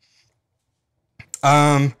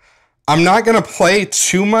 I'm not gonna play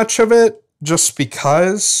too much of it just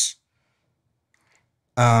because.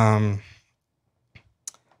 But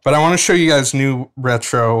I want to show you guys new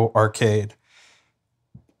retro arcade.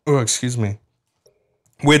 Oh, excuse me.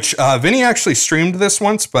 Which Vinny actually streamed this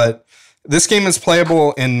once, but this game is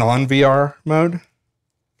playable in non-VR mode.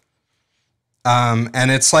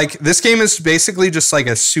 And it's like, this game is basically just like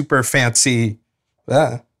a super fancy,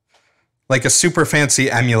 like a super fancy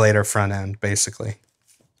emulator front end, basically.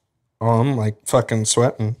 Oh, I'm like fucking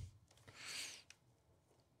sweating.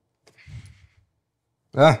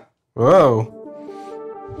 Ah, whoa.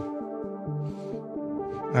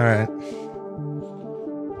 All right.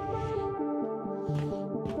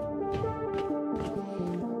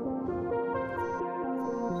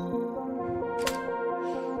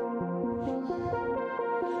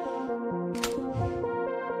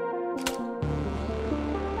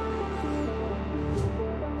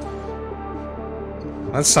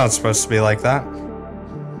 That's not supposed to be like that.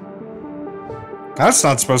 That's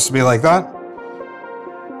not supposed to be like that.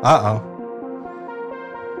 Uh-oh.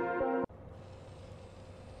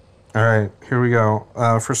 Alright, here we go.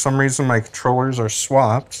 For some reason, my controllers are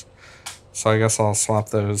swapped. So I guess I'll swap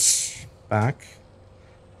those back.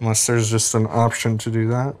 Unless there's just an option to do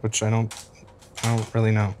that, which I don't I don't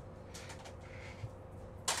really know.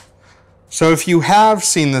 So if you have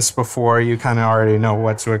seen this before, you kind of already know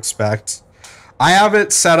what to expect. I have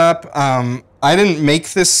it set up. I didn't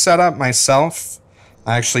make this setup myself.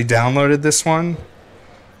 I actually downloaded this one.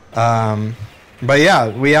 But yeah,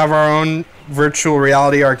 we have our own virtual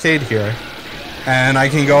reality arcade here. And I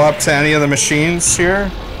can go up to any of the machines here.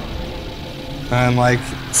 And like,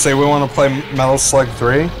 say we want to play Metal Slug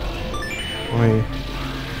 3. Let me...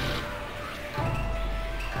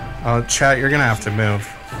 Oh, chat, you're gonna have to move.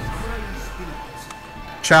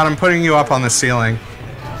 Chat, I'm putting you up on the ceiling.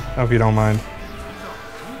 Hope you don't mind.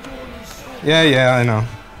 Yeah, I know.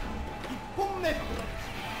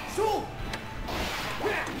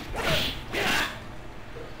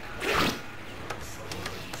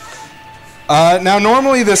 Now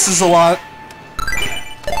normally this is a lot...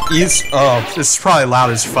 Oh, this is probably loud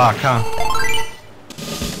as fuck, huh?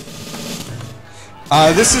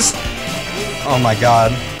 This is... Oh my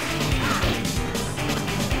god.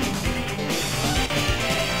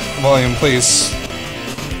 Volume, please.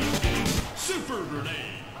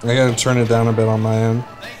 I gotta turn it down a bit on my end.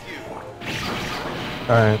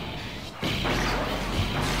 Alright.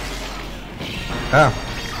 Ah.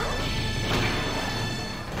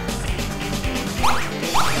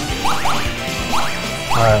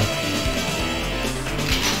 Alright.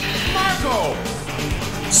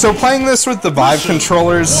 So playing this with the Vive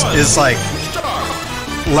controllers is like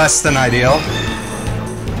less than ideal.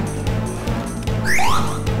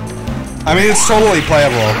 I mean, it's totally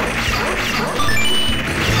playable.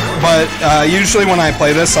 But usually when I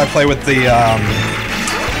play this, I play with the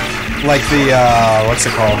like the what's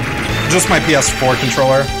it called? Just my PS4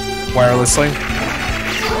 controller wirelessly.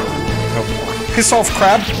 Oh. Piss off,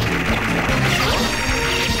 crab.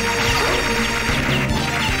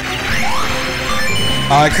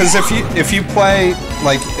 Because if you play,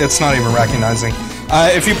 like, it's not even recognizing.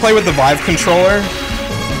 If you play with the Vive controller,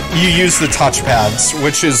 you use the touchpads,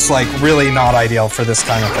 which is like really not ideal for this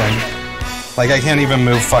kind of thing. Like, I can't even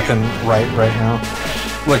move fucking right now.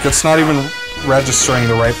 Look, it's not even registering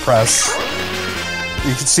the right press.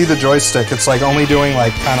 You can see the joystick. It's like only doing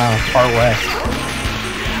like kind of part way.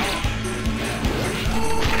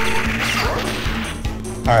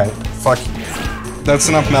 All right, fuck. That's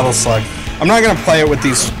enough Metal Slug. I'm not gonna play it with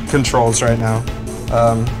these controls right now.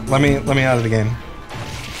 Let me out of the game.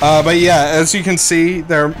 But yeah, as you can see,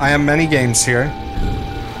 I have many games here,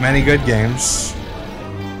 many good games.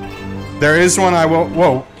 There is one I will.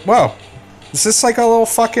 Whoa! Is this like a little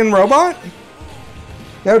fucking robot?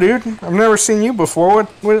 Yo, dude, I've never seen you before.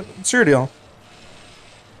 What's your deal?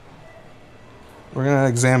 We're gonna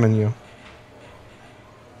examine you.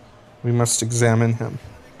 We must examine him.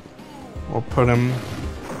 We'll put him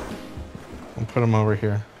over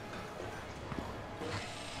here.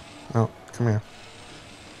 Oh, come here.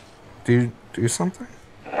 Do something?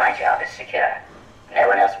 My job is secure. No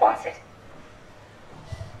one else wants it.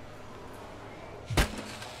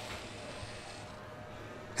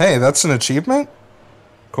 Hey, that's an achievement?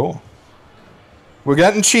 Cool. We're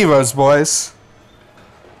getting Chivos, boys.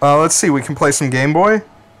 Let's see, we can play some Game Boy.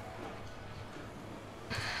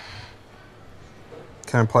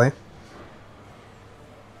 Can I play?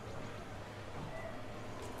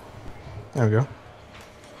 There we go.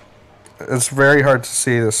 It's very hard to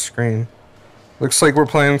see this screen. Looks like we're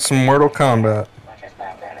playing some Mortal Kombat.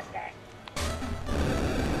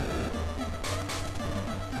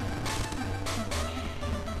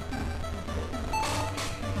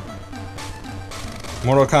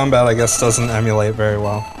 Mortal Kombat, I guess, doesn't emulate very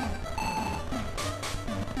well.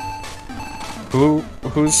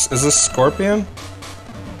 Is this Scorpion?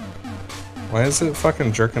 Why is it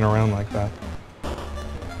fucking jerking around like that?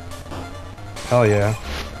 Hell yeah.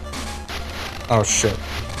 Oh shit.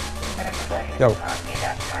 Yo.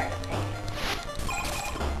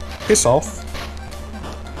 Piss off.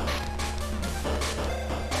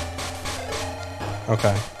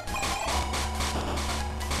 Okay.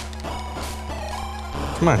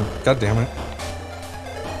 Come on, god damn it.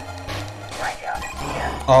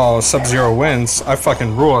 Oh, Sub-Zero wins. I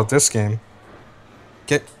fucking rule at this game.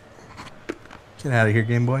 Get out of here,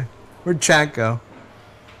 Game Boy. Where'd chat go?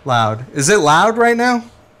 Loud. Is it loud right now?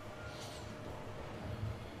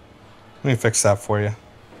 Let me fix that for you.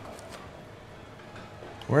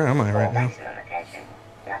 Where am I right now?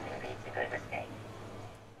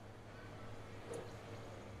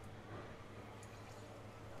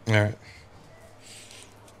 Alright.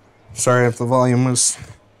 Sorry if the volume was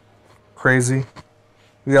crazy.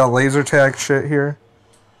 We got laser tag shit here.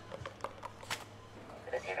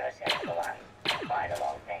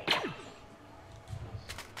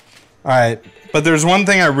 Alright, But there's one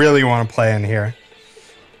thing I really want to play in here.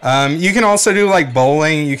 You can also do like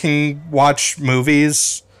bowling. You can watch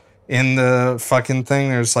movies in the fucking thing.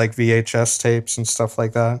 There's like VHS tapes and stuff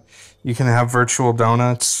like that. You can have virtual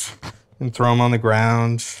donuts and throw them on the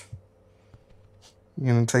ground. You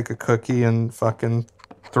can take a cookie and fucking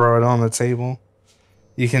throw it on the table.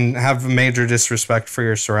 You can have major disrespect for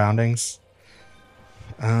your surroundings.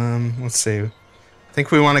 Let's see. I think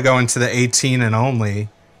we want to go into the 18 and only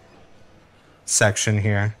section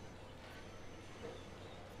here.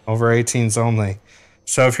 Over 18s only.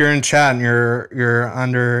 So if you're in chat and you're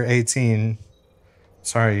under 18,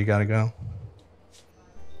 sorry, you gotta go.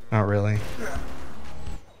 Not really.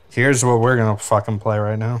 Here's what we're gonna fucking play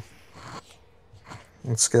right now.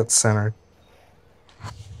 Let's get centered.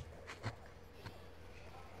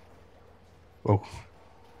 Oh.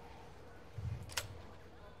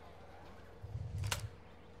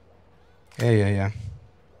 Yeah.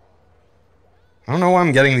 I don't know why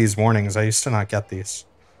I'm getting these warnings. I used to not get these.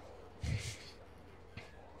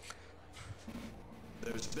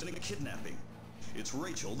 There's been a kidnapping. It's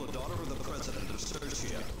Rachel, the daughter of the president of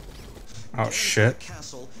Sergia. Oh shit.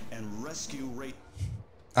 Castle and rescue Rachel.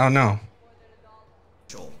 Oh no.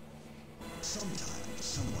 Sometime,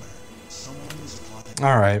 somewhere, someone is plotting.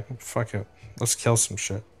 All right, fuck it. Let's kill some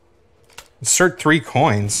shit. Insert 3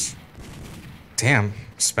 coins. Damn,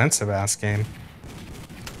 expensive ass game.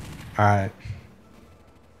 All right.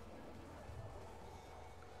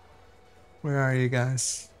 Where are you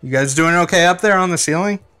guys? You guys doing okay up there on the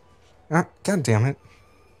ceiling? Oh, God damn it.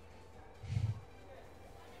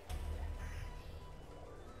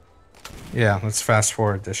 Yeah, let's fast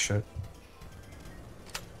forward this shit.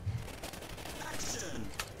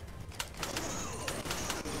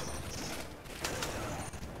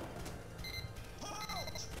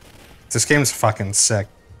 This game's fucking sick.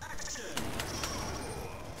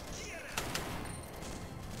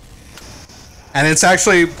 And it's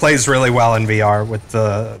actually plays really well in VR with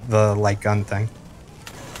the light gun thing.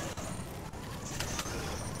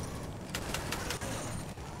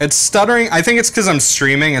 It's stuttering. I think it's because I'm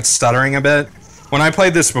streaming. It's stuttering a bit. When I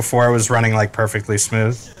played this before, it was running like perfectly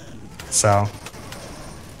smooth. So.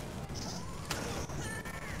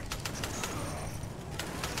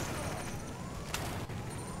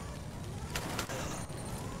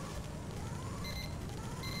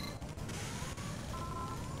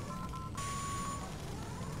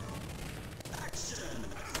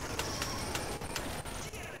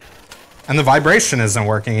 And the vibration isn't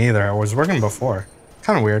working either. It was working before.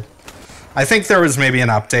 Kind of weird. I think there was maybe an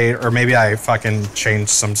update, or maybe I fucking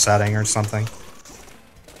changed some setting or something.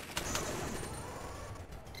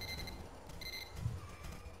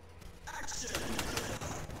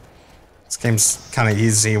 This game's kind of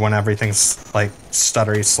easy when everything's like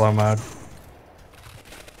stuttery slow mode.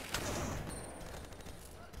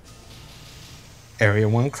 Area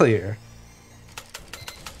 1 clear.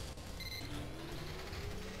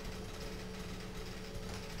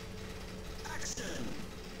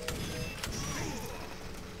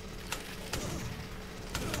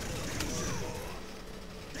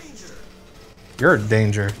 You're a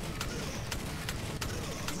danger.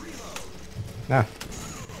 Yeah.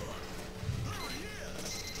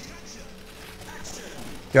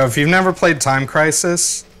 Yo, if you've never played Time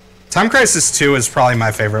Crisis 2 is probably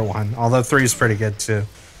my favorite one, although 3 is pretty good too.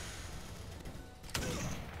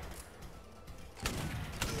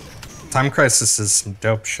 Time Crisis is some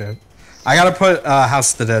dope shit. I gotta put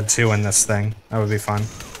House of the Dead 2 in this thing. That would be fun.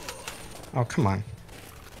 Oh, come on.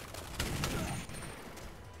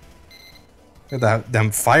 Look at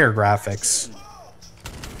them fire graphics.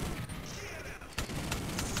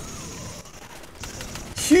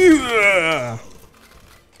 Yeah.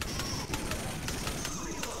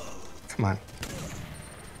 Come on.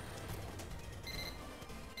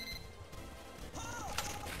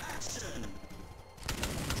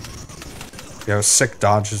 Yo, sick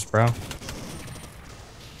dodges, bro.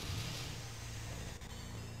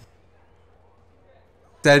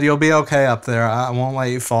 Dad, you'll be okay up there. I won't let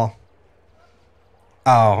you fall.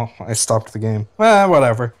 Oh, I stopped the game. Well,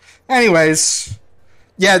 whatever. Anyways,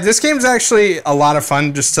 yeah, this game's actually a lot of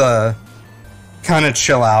fun just to kind of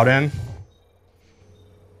chill out in.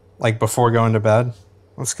 Like before going to bed.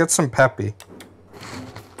 Let's get some peppy.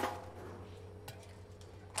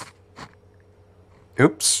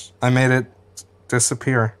 Oops, I made it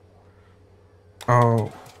disappear.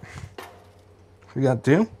 Oh. We got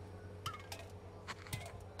do?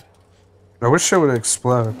 I wish it would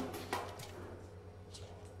explode.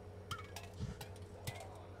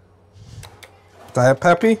 Diet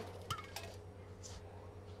Peppy?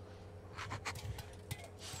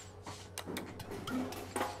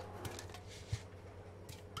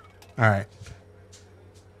 Alright.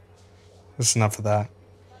 That's enough of that.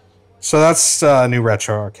 So that's new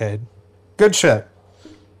retro arcade. Good shit.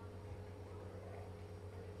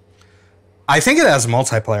 I think it has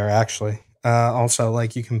multiplayer, actually. Also,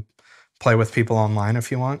 like, you can play with people online if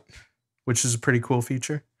you want, which is a pretty cool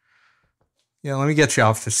feature. Yeah, let me get you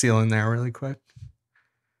off the ceiling there really quick.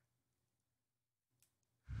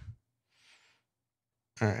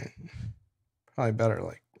 All right. Probably better,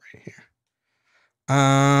 like, right here.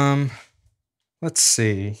 Let's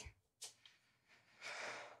see.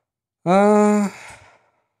 My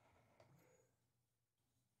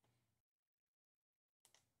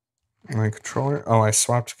controller. Oh, I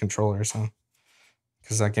swapped controllers, huh?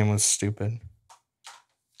 Because that game was stupid.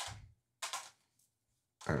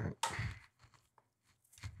 All right.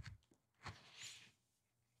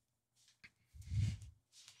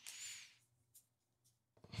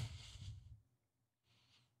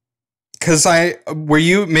 Because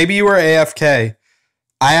maybe you were AFK.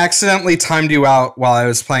 I accidentally timed you out while I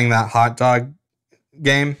was playing that hot dog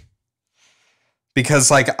game.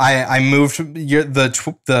 Because like I moved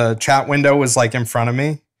the chat window was like in front of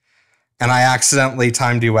me, and I accidentally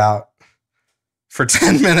timed you out for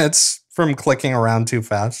 10 minutes from clicking around too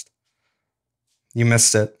fast. You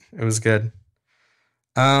missed it. It was good.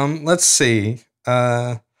 Let's see.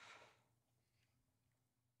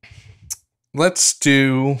 Let's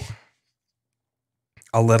do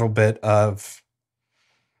a little bit of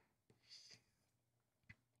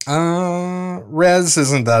Res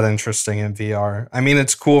isn't that interesting in VR. I mean,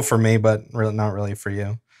 it's cool for me, but not really for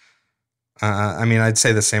you. I mean, I'd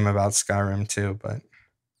say the same about Skyrim too, but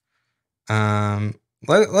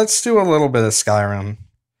let's do a little bit of Skyrim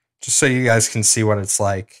just so you guys can see what it's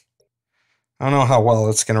like. I don't know how well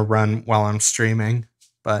it's going to run while I'm streaming,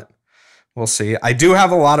 but we'll see. I do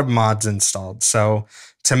have a lot of mods installed, so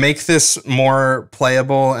to make this more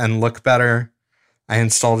playable and look better, I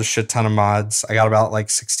installed a shit ton of mods. I got about like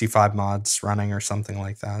 65 mods running or something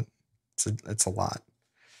like that. It's a lot.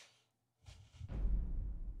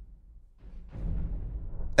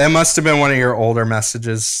 It must have been one of your older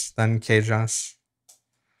messages then, KJOS.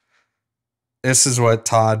 This is what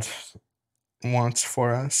Todd wants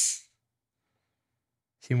for us.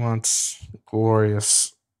 He wants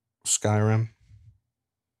glorious Skyrim.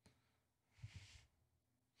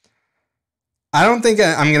 I don't think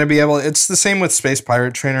I'm going to be able... It's the same with Space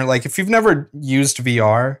Pirate Trainer. Like, if you've never used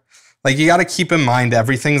VR, like, you got to keep in mind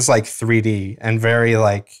everything's, like, 3D and very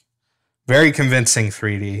convincing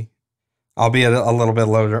 3D. Albeit a little bit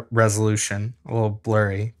low resolution, a little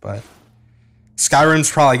blurry, but Skyrim's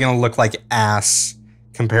probably going to look like ass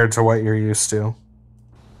compared to what you're used to.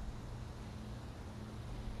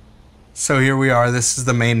 So here we are. This is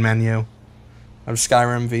the main menu of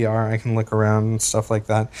Skyrim VR. I can look around and stuff like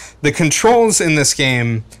that. The controls in this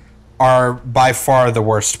game are by far the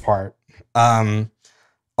worst part. A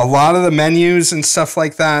lot of the menus and stuff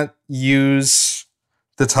like that use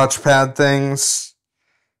the touchpad things,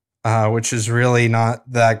 which is really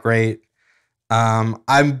not that great.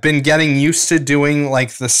 I've been getting used to doing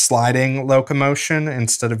like the sliding locomotion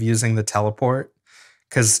instead of using the teleport,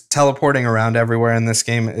 because teleporting around everywhere in this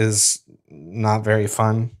game is not very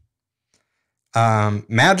fun.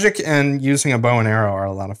 Magic and using a bow and arrow are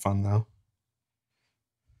a lot of fun, though.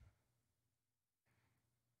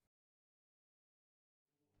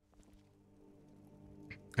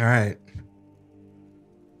 All right.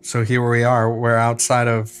 So here we are. We're outside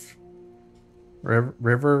of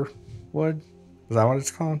Riverwood. Is that what it's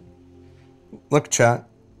called? Look, chat.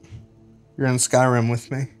 You're in Skyrim with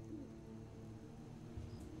me.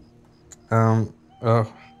 Oh.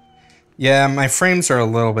 Yeah, my frames are a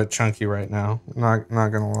little bit chunky right now. Not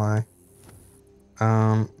gonna lie.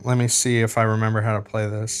 Let me see if I remember how to play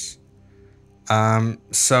this.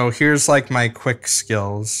 So here's like my quick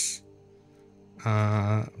skills.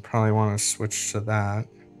 Probably want to switch to that.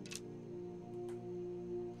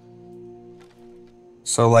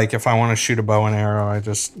 So like if I want to shoot a bow and arrow, I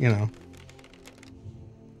just, you know.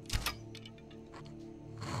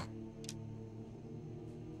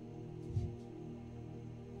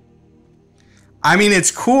 I mean, it's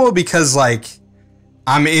cool because, like,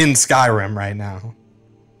 I'm in Skyrim right now.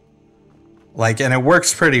 Like, and it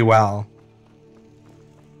works pretty well.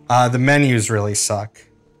 The menus really suck.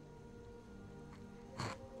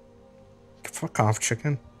 Fuck off,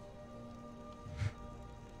 chicken.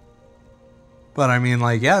 But, I mean,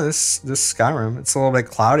 like, yeah, this Skyrim, it's a little bit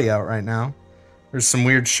cloudy out right now. There's some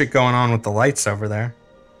weird shit going on with the lights over there.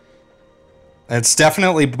 It's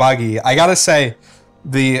definitely buggy. I gotta say...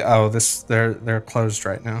 they're closed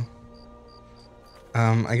right now.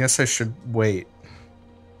 I guess I should wait.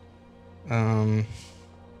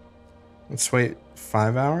 Let's wait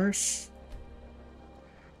 5 hours.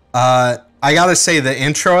 I gotta say, the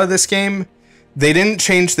intro of this game, they didn't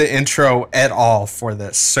change the intro at all for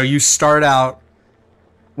this. So you start out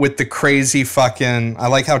with the crazy fucking... I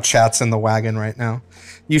like how chat's in the wagon right now.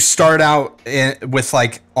 You start out with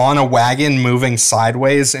like on a wagon moving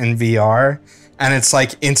sideways in VR, and it's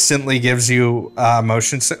like instantly gives you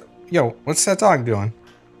motion... Yo, what's that dog doing?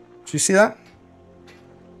 Did you see that?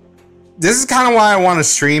 This is kind of why I want to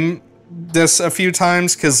stream this a few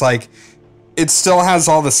times, because like it still has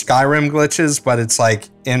all the Skyrim glitches, but it's like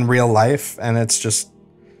in real life, and it's just,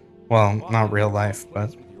 well, not real life,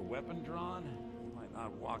 but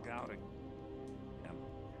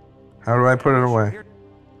how do I put it away?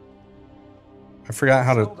 I forgot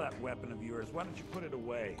how to. That weapon of yours. Why don't you put it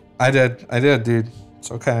away? I did, dude.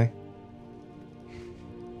 It's okay.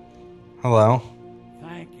 Hello.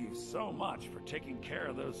 Thank you so much for taking care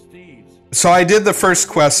of those thieves. So I did the first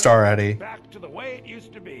quest already. Back to the way it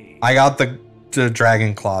used to be. I got the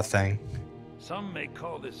dragon claw thing. Some may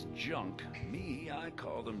call this junk. Me, I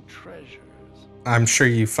call them treasures. I'm sure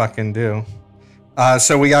you fucking do.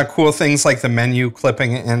 So we got cool things like the menu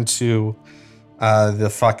clipping into the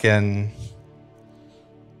fucking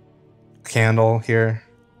candle here.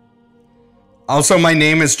 Also, my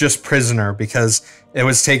name is just Prisoner because it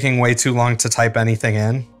was taking way too long to type anything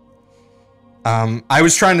in. I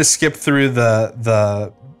was trying to skip through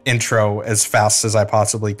the intro as fast as I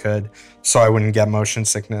possibly could so I wouldn't get motion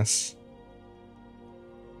sickness.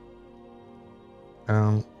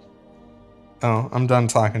 Oh, I'm done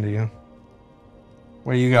talking to you.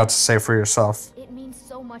 What do you got to say for yourself? It means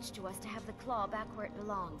so much to us to have the claw back where it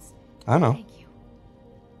belongs. I know. Thank you.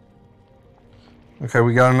 Okay,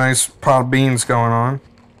 we got a nice pot of beans going on.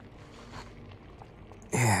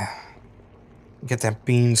 Yeah. Get that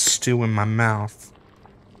bean stew in my mouth.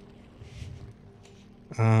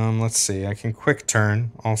 Let's see. I can quick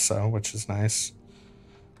turn also, which is nice.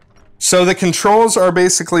 So the controls are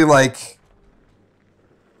basically like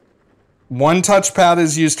one touchpad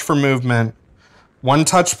is used for movement. One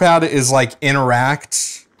touchpad is like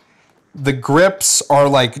interact. The grips are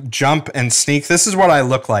like jump and sneak. This is what I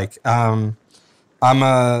look like.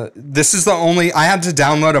 This is the only, I had to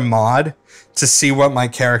download a mod to see what my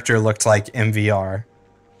character looked like in VR.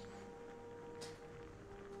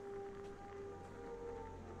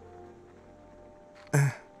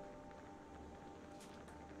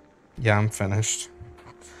 Yeah, I'm finished.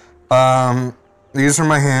 These are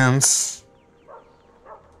my hands.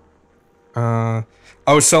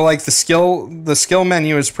 Oh, so like the skill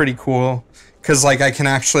menu is pretty cool because like I can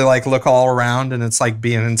actually like look all around and it's like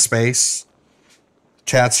being in space.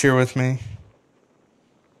 Chat's here with me.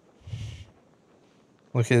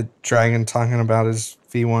 Look at Dragon talking about his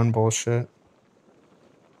V1 bullshit.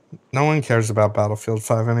 No one cares about Battlefield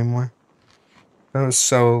 5 anymore. That was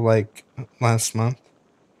so like last month.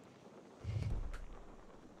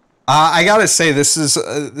 I gotta say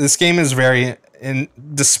this game is very, and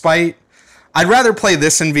despite, I'd rather play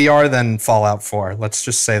this in VR than Fallout 4. Let's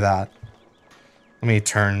just say that. Let me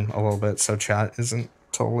turn a little bit so chat isn't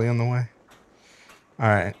totally in the way. All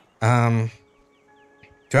right.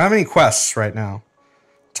 Do I have any quests right now?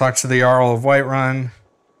 Talk to the Jarl of Whiterun.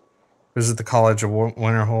 Visit the College of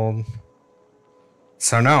Winterhold.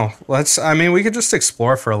 So no, I mean, we could just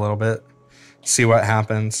explore for a little bit. See what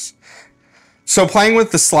happens. So playing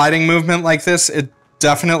with the sliding movement like this, it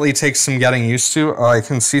definitely takes some getting used to. Oh, I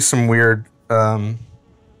can see some weird, you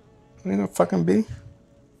know, fucking B?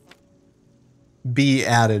 B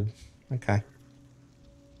added. Okay.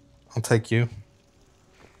 I'll take you.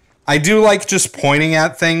 I do like just pointing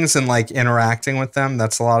at things and like interacting with them.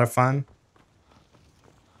 That's a lot of fun.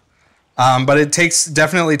 But it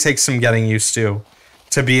definitely takes some getting used to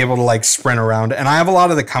be able to like sprint around. And I have a lot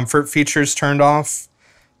of the comfort features turned off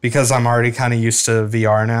because I'm already kind of used to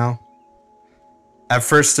VR now. At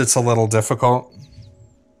first, it's a little difficult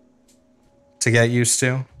to get used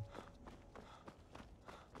to.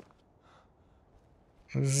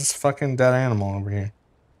 There's this fucking dead animal over here.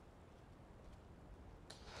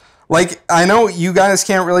 Like, I know you guys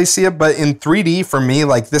can't really see it, but in 3D for me,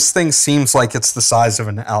 like, this thing seems like it's the size of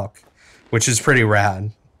an elk, which is pretty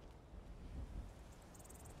rad.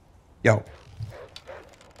 Yo.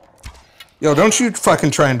 Yo, don't you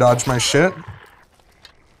fucking try and dodge my shit.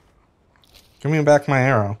 Give me back my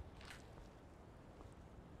arrow.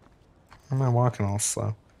 Why am I walking all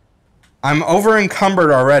slow? I'm over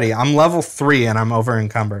encumbered already. I'm level 3 and I'm over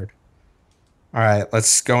encumbered. Alright,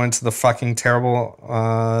 let's go into the fucking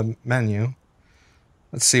terrible menu.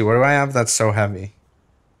 Let's see, what do I have that's so heavy?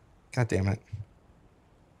 God damn it.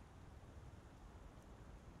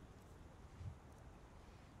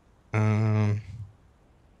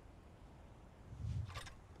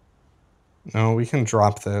 No, we can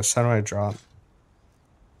drop this. How do I drop?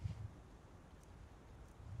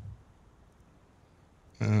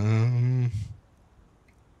 I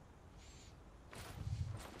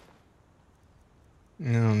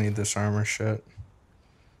don't need this armor shit.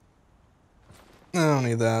 I don't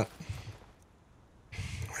need that.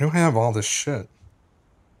 Why do I have all this shit?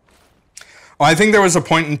 Oh, I think there was a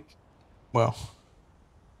point in... Well.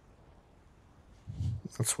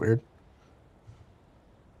 That's weird.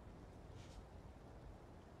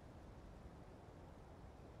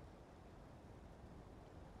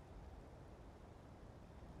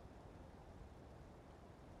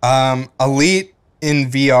 Elite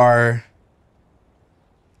in VR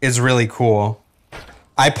is really cool.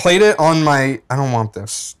 I played it on my... I don't want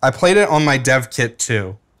this. I played it on my dev kit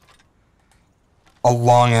too. A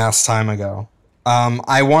long ass time ago.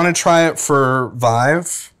 I want to try it for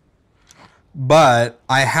Vive, but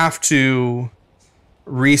I have to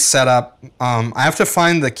reset up. I have to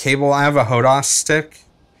find the cable. I have a HODOS stick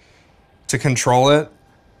to control it,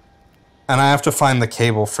 and I have to find the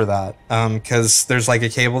cable for that because there's like a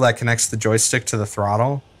cable that connects the joystick to the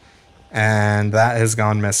throttle, and that has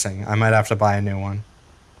gone missing. I might have to buy a new one.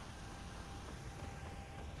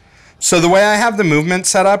 So the way I have the movement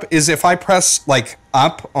set up is if I press like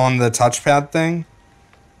up on the touchpad thing.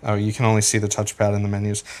 Oh, you can only see the touchpad in the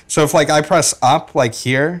menus. So if like I press up like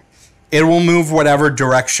here, it will move whatever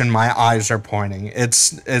direction my eyes are pointing.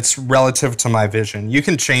 It's relative to my vision. You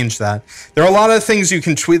can change that. There are a lot of things you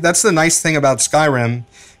can tweak. That's the nice thing about Skyrim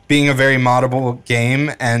being a very moddable game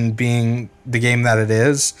and being the game that it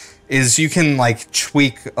is you can like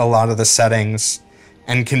tweak a lot of the settings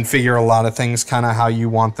and configure a lot of things kind of how you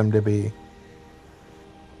want them to be.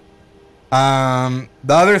 The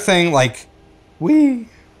other thing, like,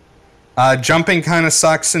 jumping kind of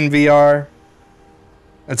sucks in VR.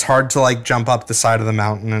 It's hard to, like, jump up the side of the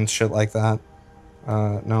mountain and shit like that.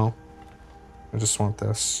 No. I just want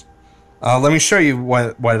this. Let me show you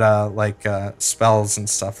what spells and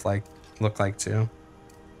stuff, like, look like, too.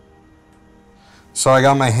 So I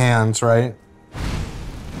got my hands, right?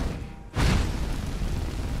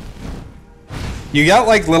 You got,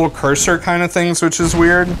 like, little cursor kind of things, which is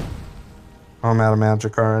weird. Oh, I'm out of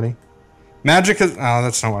magic already. Magic is... Oh,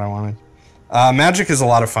 that's not what I wanted. Magic is a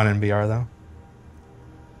lot of fun in VR,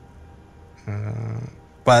 though.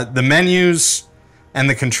 But the menus and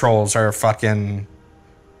the controls are fucking...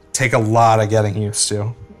 Take a lot of getting used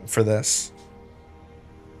to for this.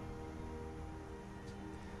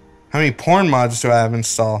 How many porn mods do I have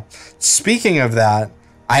installed? Speaking of that,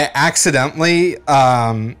 I accidentally...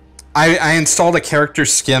 I installed a character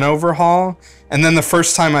skin overhaul, and then the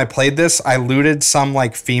first time I played this, I looted some,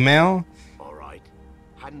 like, female. Alright.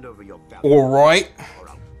 Hand over your Alright. or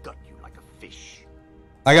I'll gut you like a fish.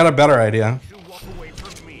 I got a better idea. Walk away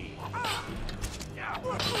from me.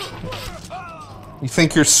 You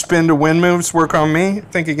think your spin to win moves work on me?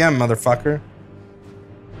 Think again, motherfucker.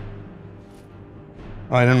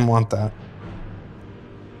 Oh, I didn't want that.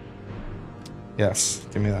 Yes,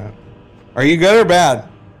 give me that. Are you good or bad?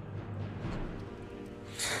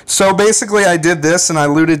 So basically I did this and I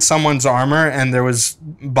looted someone's armor and there was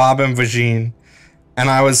Bob and Vagine. And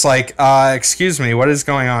I was like, excuse me, what is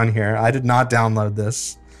going on here? I did not download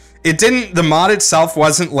this. It didn't, the mod itself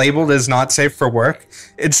wasn't labeled as not safe for work.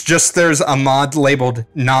 It's just there's a mod labeled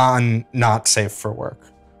not safe for work.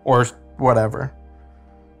 Or whatever.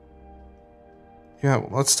 Yeah,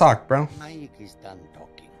 let's talk, bro. Mike is done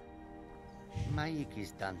talking. Mike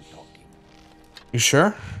is done talking. You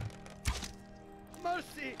sure?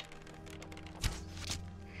 Mercy!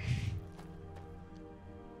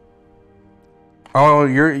 Oh,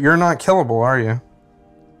 you're not killable, are you?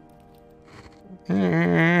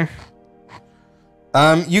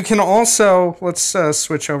 You can also, let's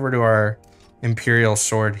switch over to our Imperial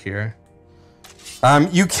sword here.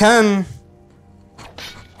 You can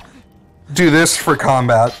do this for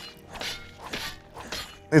combat.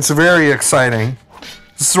 It's very exciting.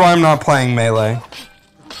 This is why I'm not playing melee.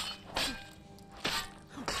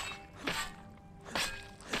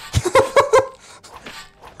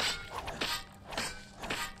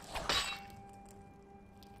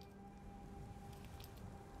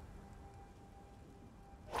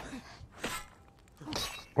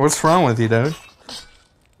 What's wrong with you, dude?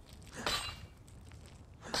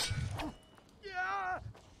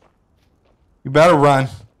 You better run.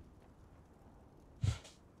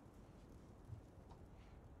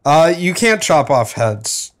 You can't chop off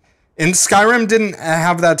heads. And Skyrim didn't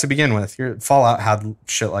have that to begin with. Your Fallout had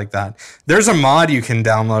shit like that. There's a mod you can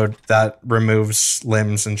download that removes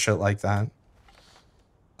limbs and shit like that.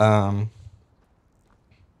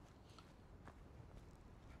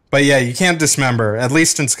 But yeah, you can't dismember. At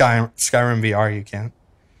least in Skyrim VR, you can't.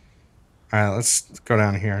 All right, let's go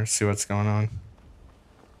down here, see what's going on.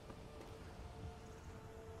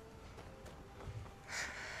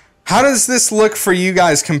 How does this look for you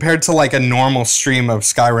guys compared to like a normal stream of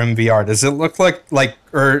Skyrim VR? Does it look like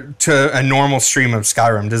or to a normal stream of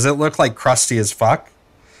Skyrim? Does it look like crusty as fuck?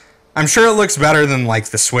 I'm sure it looks better than like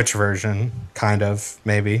the Switch version, kind of,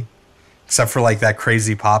 maybe. Except for like that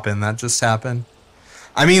crazy pop-in that just happened.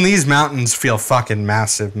 I mean, these mountains feel fucking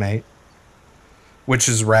massive, mate. Which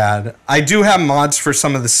is rad. I do have mods for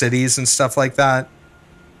some of the cities and stuff like that.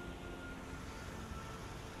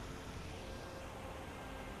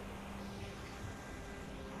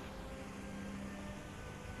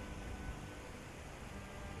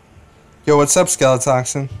 Yo, what's up,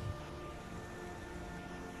 Skeletoxin?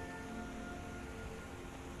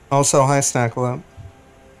 Also, hi, Snackle.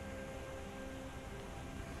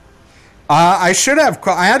 I should have.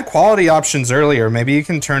 I had quality options earlier. Maybe you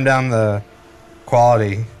can turn down the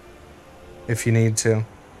quality if you need to.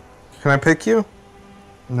 Can I pick you?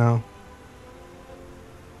 No.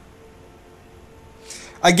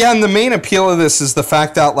 Again, the main appeal of this is the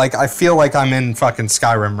fact that, like, I feel like I'm in fucking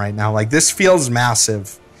Skyrim right now. Like, this feels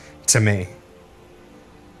massive to me.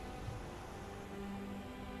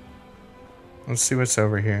 Let's see what's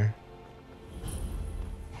over here.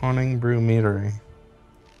 Haunting Brew Meadery.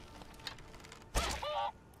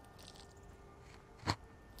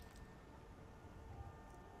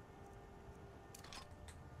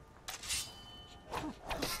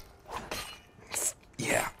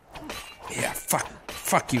 Yeah. Yeah,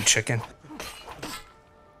 fuck you, chicken.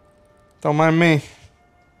 Don't mind me.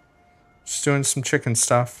 Just doing some chicken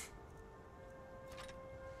stuff.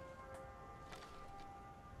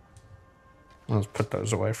 Let's put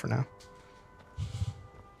those away for now.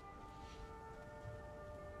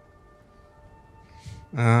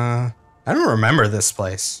 I don't remember this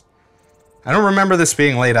place. I don't remember this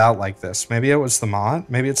being laid out like this. Maybe it was the mod.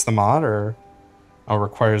 Maybe it's the mod, or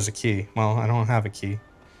requires a key. Well, I don't have a key.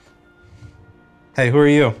 Hey, who are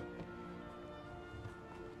you?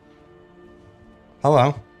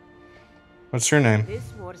 Hello. What's your name?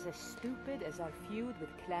 This war's as stupid as our feud with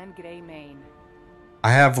Clan Greymane.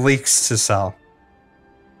 I have leeks to sell.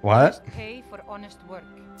 What? Just pay for honest work.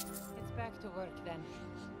 It's back to work then.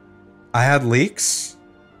 I had leeks?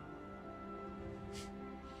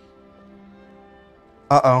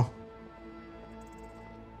 Uh-oh.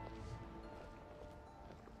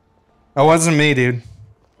 It wasn't me, dude.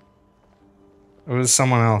 It was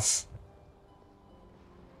someone else.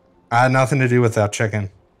 I had nothing to do with that chicken.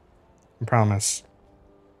 I promise.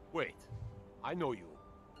 Wait, I know you.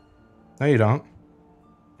 No, you don't.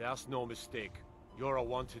 There's no mistake. You're a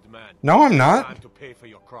wanted man. No, I'm not. Time to pay for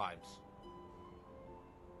your crimes.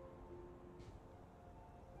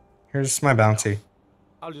 Here's my bounty.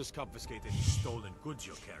 I'll just confiscate any stolen goods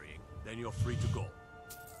you're carrying. Then you're free to go.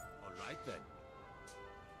 All right then.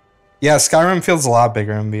 Yeah, Skyrim feels a lot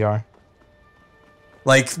bigger in VR.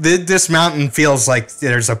 Like, this mountain feels like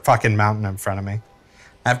there's a fucking mountain in front of me.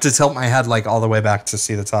 I have to tilt my head, like, all the way back to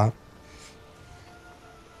see the top.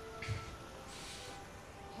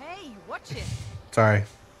 Hey, watch it. Sorry.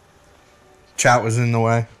 Chat was in the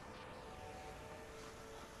way.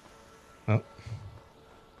 Oh.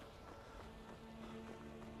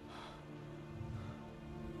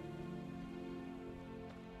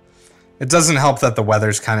 It doesn't help that the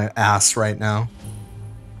weather's kind of ass right now.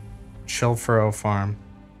 Chill Furrow Farm.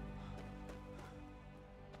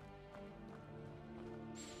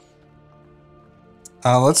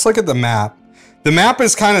 Let's look at the map. The map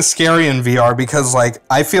is kind of scary in VR because, like,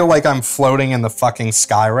 I feel like I'm floating in the fucking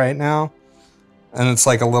sky right now. And it's,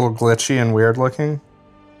 like, a little glitchy and weird looking.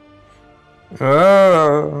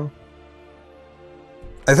 Oh.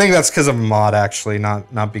 I think that's because of mod, actually,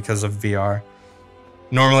 not because of VR.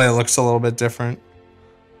 Normally it looks a little bit different.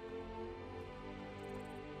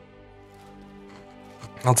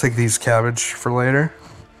 I'll take these cabbage for later.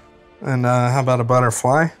 And how about a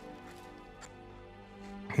butterfly?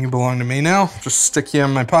 You belong to me now. Just stick you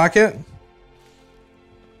in my pocket.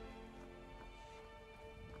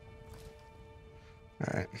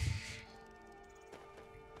 Alright.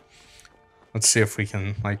 Let's see if we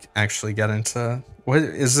can, like, actually get into... What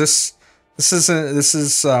is this? This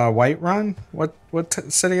is Whiterun? What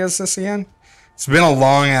city is this again? It's been a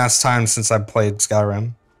long ass time since I've played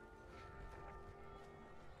Skyrim.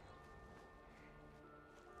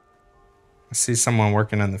 I see someone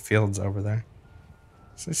working in the fields over there.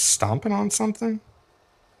 Is he stomping on something?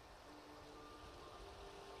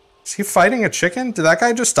 Is he fighting a chicken? Did that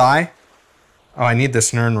guy just die? Oh, I need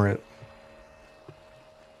this Nern root.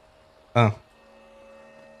 Oh.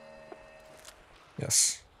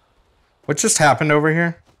 Yes. What just happened over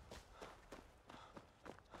here?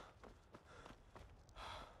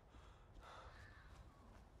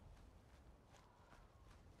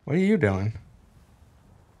 What are you doing?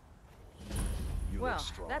 Well,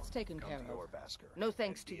 that's taken care of. No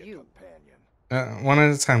thanks to you. One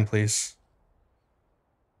at a time, please.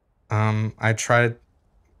 I tried.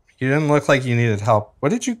 You didn't look like you needed help. What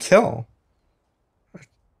did you kill?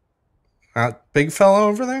 That big fellow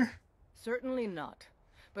over there? Certainly not.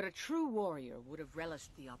 But a true warrior would have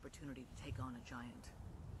relished the opportunity to take on a giant.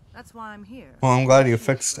 That's why I'm here. Well, I'm glad you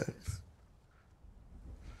fixed it.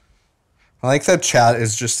 I like that chat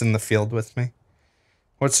is just in the field with me.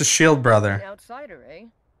 What's a shield, brother? Outsider, eh?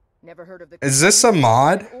 Never heard of the Is this a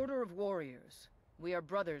mod? Order of Warriors. We are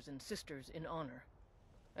brothers and sisters in honor.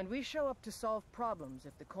 And we show up to solve problems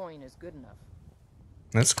if the coin is good enough.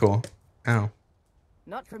 That's cool. Ow.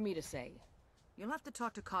 Not for me to say. You'll have to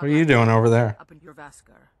talk to What are you doing over there? Up in your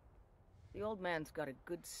Vaskar. The old man's got a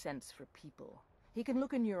good sense for people. He can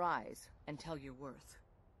look in your eyes and tell your worth.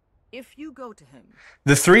 If you go to him...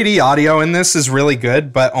 The 3D audio in this is really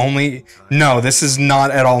good, but only... No, this is not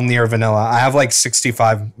at all near vanilla. I have like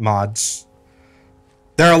 65 mods.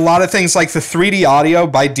 There are a lot of things like the 3D audio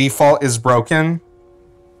by default is broken.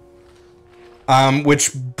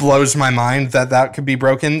 Which blows my mind that that could be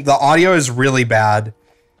broken. The audio is really bad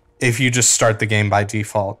if you just start the game by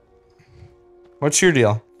default. What's your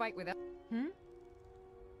deal? Fight with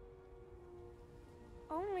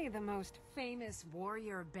Only the most famous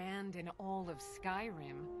warrior band in all of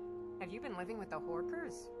Skyrim. Have you been living with the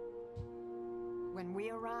Horkers? When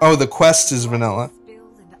we arrive, Oh, the quest is vanilla.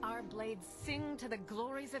 Build and our blades sing to the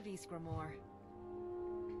glories of Ysgramor.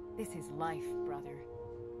 This is life, brother.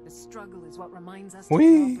 The struggle is what reminds us to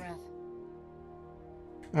draw breath.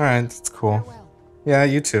 Alright, that's cool. Farewell. Yeah,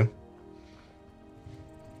 you too.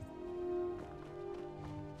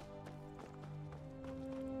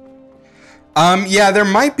 Yeah, there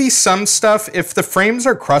might be some stuff. If the frames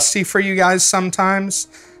are crusty for you guys sometimes,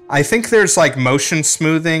 I think there's like motion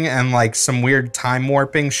smoothing and like some weird time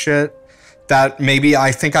warping shit that maybe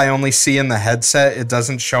I think I only see in the headset. It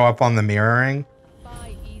doesn't show up on the mirroring.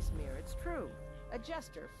 By Ysmir, it's true. A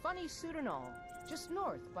jester, funny suit and all. Just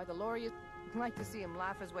north by the Laureate. I'd like to see him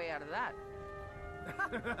laugh his way out of that.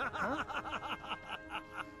 Huh?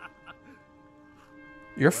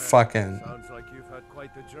 You're fucking... Sounds like you've had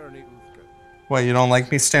quite the journey, Uthgar. What, you don't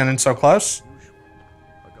like me standing so close?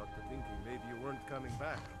 I got to thinking maybe you weren't coming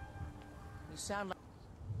back. You sound like...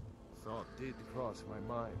 Thought did cross my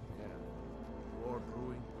mind, yeah. War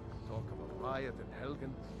brewing, talk of a riot in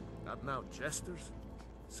Helgen, and now jesters.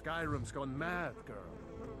 Skyrim's gone mad, girl.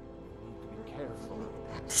 Need to be careful.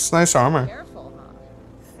 It's nice armor. Careful, huh?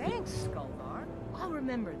 Thanks, Skullbar. I'll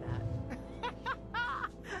remember that.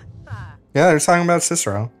 Yeah, they're talking about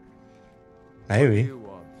Cicero. Maybe. You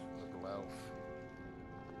want, little elf?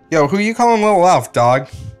 Yo, who you calling little elf, dog?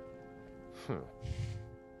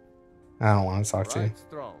 I don't want to talk to you. Right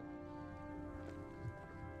strong.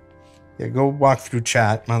 Yeah, go walk through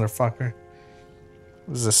chat, motherfucker.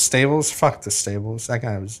 Was the stables? Fuck the stables. That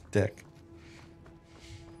guy was a dick.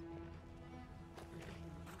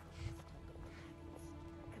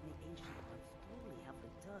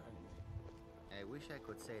 I wish I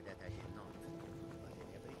could say that I did not, but in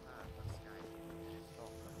every part of Skyrim,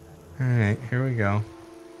 Alright, here we go.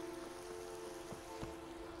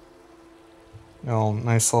 Oh,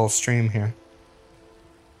 nice little stream here.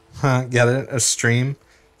 Huh, get it? A stream?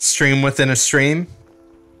 Stream within a stream?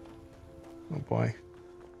 Oh boy.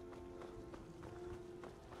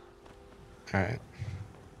 Alright.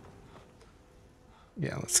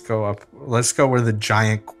 Yeah, let's go up. Let's go where the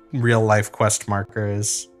giant real life quest marker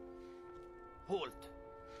is. Halt.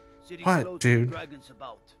 City's What, loads of dude? dragons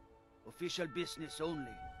about. Official business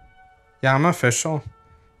only. Yeah, I'm official.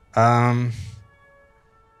 I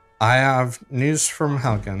have news from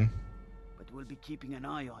Helgen. But we'll be keeping an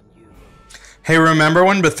eye on you. Hey, remember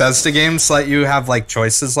when Bethesda games let you have like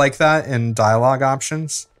choices like that in dialogue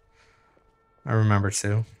options? I remember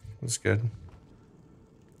too. It was good.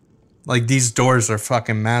 Like, these doors are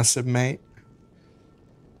fucking massive, mate.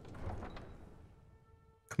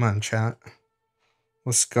 Come on, chat.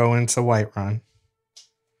 Let's go into Whiterun.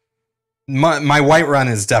 My Whiterun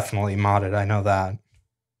is definitely modded, I know that.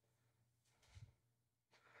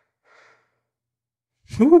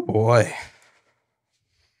 Oh boy.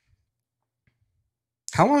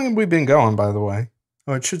 How long have we been going, by the way?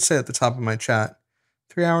 Oh, it should say at the top of my chat.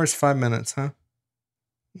 3 hours, 5 minutes, huh?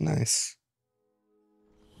 Nice.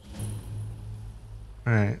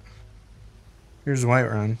 Alright. Here's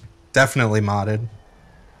Whiterun. Definitely modded.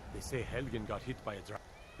 They say Helgen got hit by a dragon.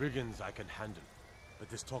 Brigands I can handle. But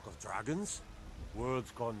this talk of dragons? World's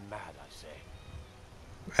gone mad, I say.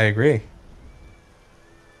 I agree.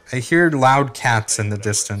 I hear loud cats in the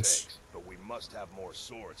distance. But we must have more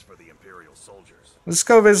swords for the Imperial soldiers. Let's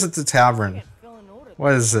go visit the tavern.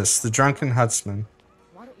 What is this? The Drunken Huntsman.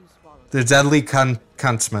 The Deadly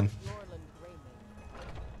Huntsman.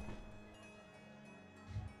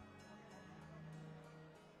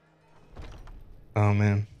 Oh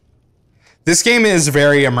man. This game is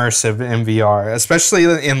very immersive in VR, especially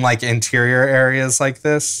in like interior areas like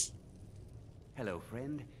this. Hello,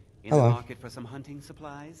 friend. In Hello. the market for some hunting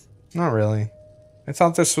supplies? Not really. I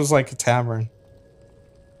thought this was like a tavern.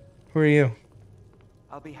 Who are you?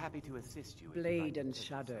 I'll be happy to assist you. Blade and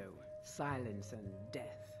shadow, silence and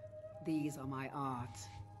death. These are my arts.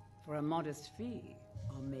 For a modest fee,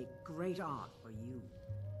 I'll make great art for you.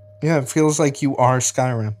 Yeah, it feels like you are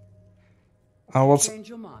Skyrim.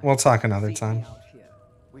 We'll talk another time.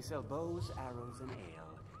 We sell bows, arrows, and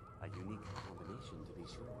ale. A unique combination, to be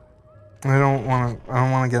sure. I don't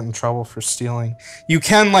want to get in trouble for stealing. You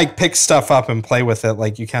can like pick stuff up and play with it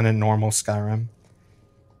like you can in normal Skyrim.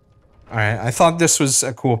 All right, I thought this was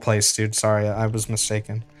a cool place, dude. Sorry, I was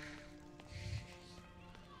mistaken.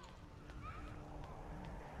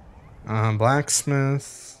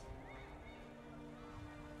 Blacksmith.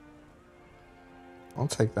 I'll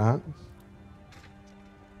take that.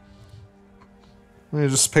 Let me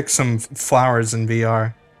just pick some flowers in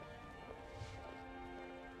VR.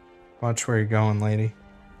 Watch where you're going, lady.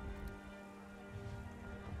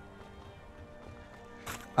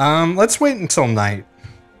 Let's wait until night.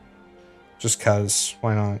 Just cause,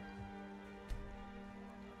 why not?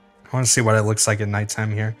 I want to see what it looks like at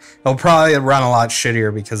nighttime here. It'll probably run a lot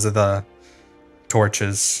shittier because of the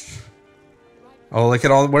torches. Oh, look at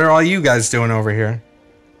what are all you guys doing over here?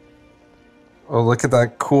 Oh, look at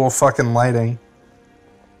that cool fucking lighting.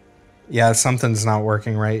 Yeah, something's not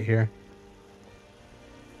working right here.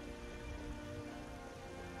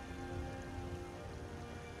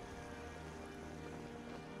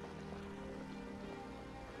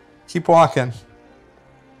 Keep walking.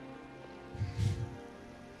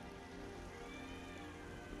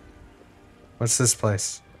 What's this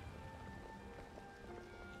place?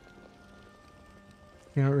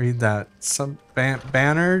 You don't read that. Some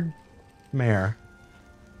bannered mare.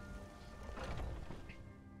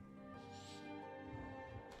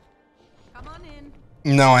 Come on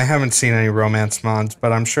in. No, I haven't seen any romance mods,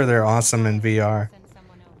 but I'm sure they're awesome in VR.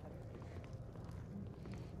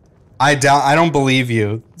 I don't believe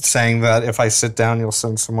you saying that if I sit down, you'll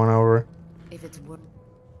send someone over. If it's what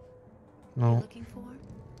No. you're looking for,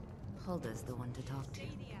 Hulda's the one to talk to.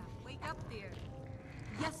 Wake up there.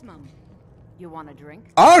 Yes, Mum. You want a drink?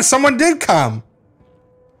 Oh, someone did come.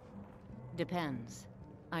 Depends.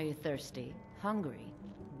 Are you thirsty? Hungry?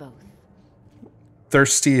 Both.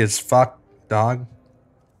 Thirsty as fuck, dog.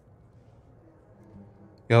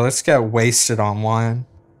 Yo, let's get wasted on wine.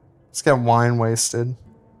 Let's get wine wasted.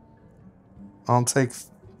 I'll take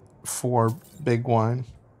 4 big wine.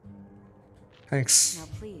 Thanks. Now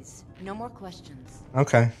please, no more questions.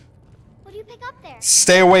 Okay. What do you pick up there?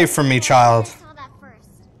 Stay away from me, child. Saw that first.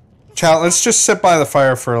 Child, let's just sit by the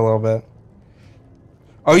fire for a little bit.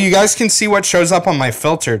 Oh, you guys can see what shows up on my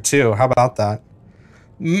filter, too. How about that?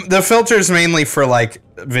 The filter is mainly for, like,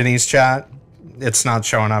 Vinny's chat. It's not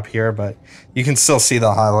showing up here, but you can still see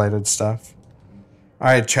the highlighted stuff.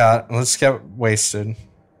 Alright, chat. Let's get wasted.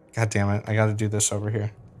 God damn it. I gotta do this over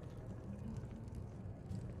here.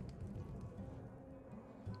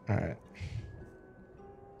 Alright.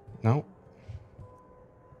 Nope.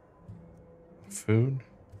 Food.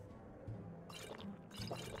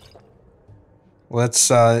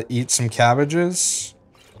 Let's eat some cabbages.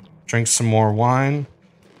 Drink some more wine.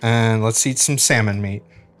 And let's eat some salmon meat.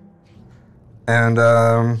 And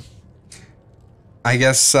I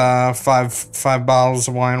guess five bottles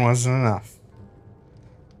of wine wasn't enough.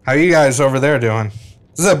 How are you guys over there doing?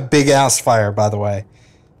 This is a big ass fire, by the way.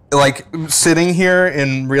 Like, sitting here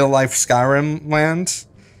in real life Skyrim land,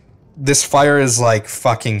 this fire is like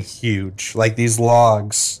fucking huge. Like, these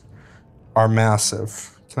logs are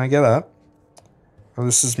massive. Can I get up? Oh,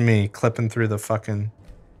 this is me clipping through the fucking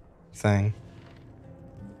thing.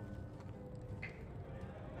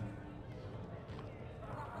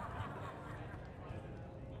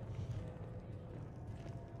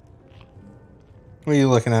 What are you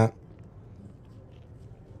looking at?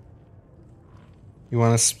 You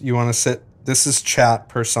want to sit? This is chat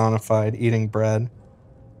personified, eating bread.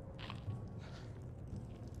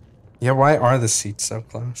 Yeah, why are the seats so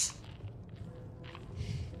close?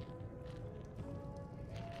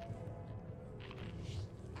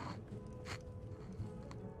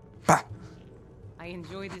 I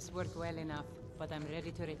enjoy this work well enough, but I'm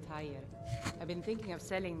ready to retire. I've been thinking of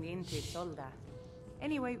selling the Intrisolda.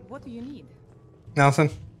 Anyway, what do you need? Nothing.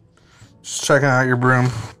 Just checking out your broom.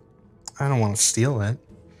 I don't want to steal it.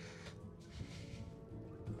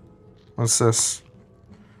 What's this?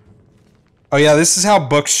 Oh yeah, this is how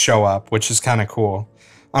books show up, which is kind of cool.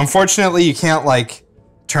 Unfortunately, you can't like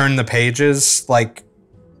turn the pages like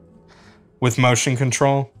with motion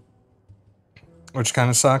control, which kind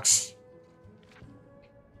of sucks.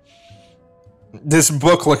 This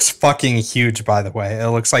book looks fucking huge, by the way. It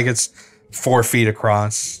looks like it's 4 feet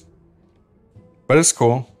across. But it's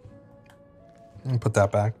cool. Let me put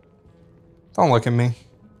that back. Don't look at me.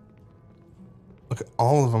 Look,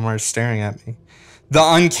 all of them are staring at me. The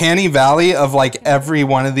uncanny valley of like every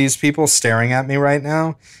one of these people staring at me right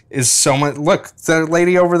now is so much. Look, the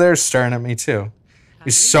lady over there is staring at me too.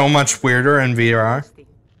 It's so much weirder in VR.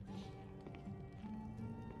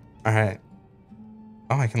 All right.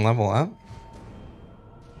 Oh, I can level up.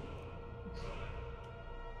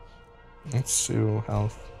 Let's do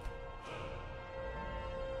health.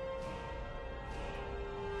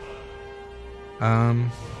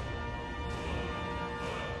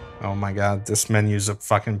 Oh my god, this menu's a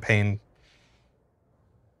fucking pain.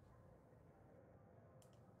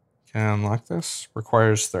 Can I unlock this?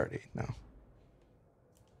 Requires 30. No.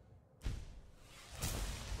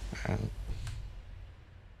 And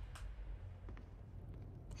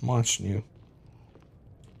I'm watching you.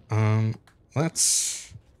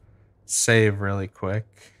 Let's save really quick.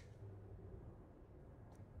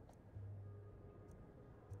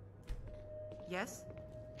 Yes?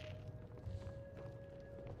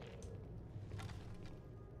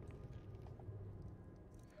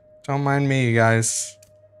 Don't mind me, you guys.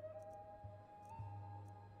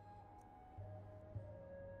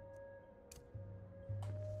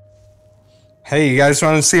 Hey, you guys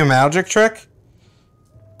want to see a magic trick?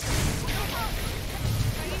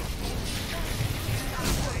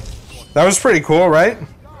 That was pretty cool, right?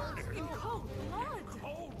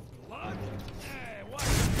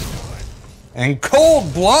 And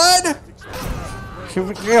cold blood?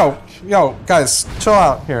 Yo, guys, chill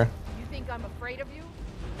out here. You think I'm afraid of you?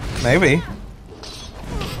 Maybe.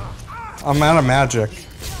 I'm out of magic.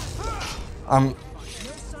 I'm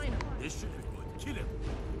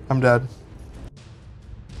dead.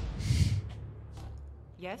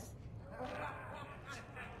 Yes?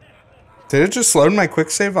 Did it just load my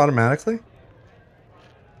quick save automatically?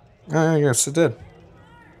 Yes, it did.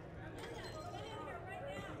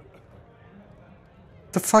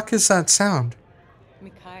 The fuck is that sound?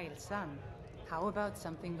 Mikhail's son. How about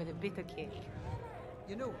something with a bitter kick?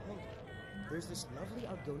 You know, there's this lovely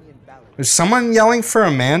Argonian ballad. Is someone yelling for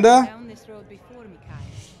Amanda? Down this road before, Mikhail.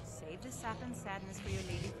 Save the sap and sadness for your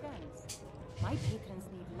lady friends. My patrons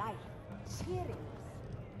need life, cheeriness.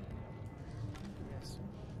 Yes,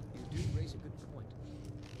 you do raise a good point.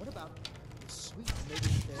 What about the sweet lady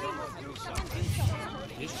there?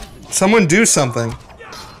 Someone do something.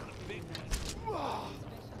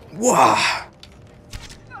 Wow.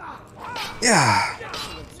 Yeah.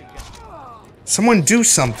 Someone do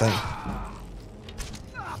something.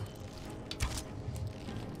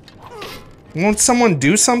 Won't someone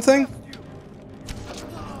do something?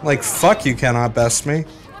 Like, fuck, you cannot best me.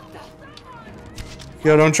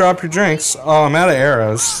 Yo, don't drop your drinks. Oh, I'm out of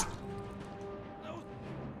arrows.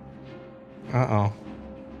 Uh-oh.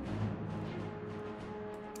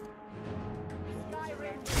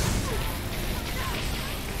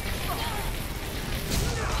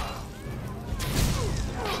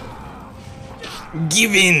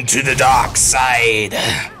 Give in to the dark side.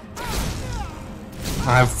 I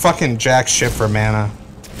have fucking jack shit for mana.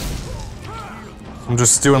 I'm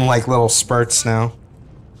just doing like little spurts now.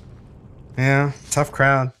 Yeah, tough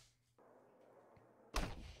crowd.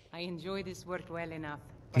 I enjoy this work well enough.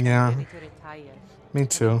 Yeah. I'm ready to retire. Me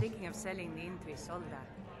too. I'm thinking of selling the Intrisolda.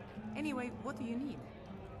 Anyway, what do you need?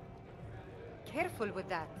 Careful with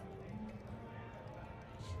that.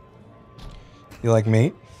 You like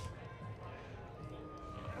meat?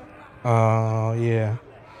 Oh, yeah.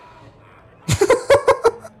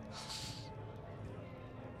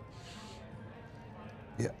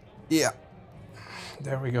 Yeah. Yeah.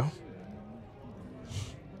 There we go.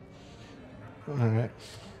 All right. You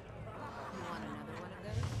want another one of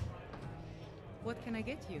those? What can I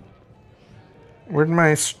get you? Where'd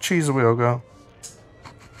my cheese wheel go?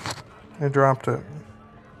 I dropped it.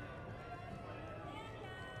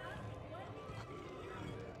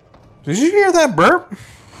 Did you hear that burp?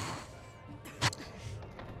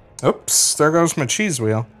 Oops, there goes my cheese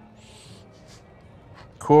wheel.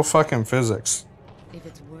 Cool fucking physics. If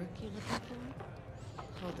it's work you're looking for,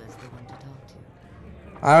 Hulda's the one to talk to.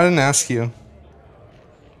 I didn't ask you.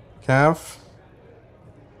 Cav?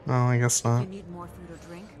 No, I guess not. If you need more food or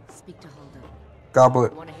drink, speak to Hulda.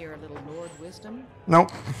 Goblet. Want to hear a little Lord wisdom?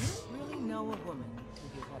 Nope. You don't really know a woman until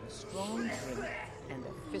you've had a strong drink and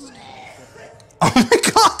a fist fight with her. Oh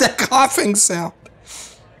my god, that coughing sound.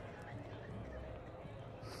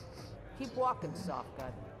 Keep walking, soft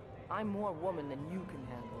gut. I'm more woman than you can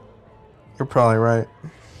handle. You're probably right.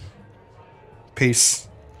 Peace.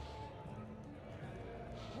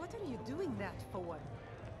 What are you doing that for?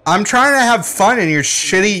 I'm trying to have fun in your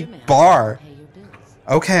shitty bar.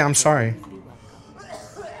 Okay, I'm sorry.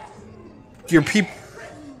 Your people.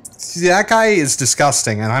 That guy is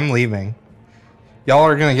disgusting, and I'm leaving. Y'all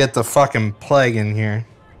are gonna get the fucking plague in here.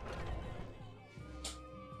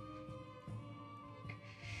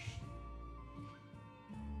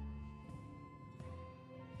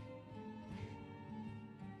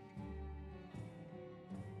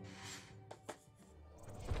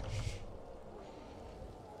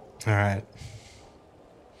 All right.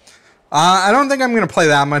 I don't think I'm going to play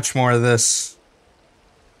that much more of this.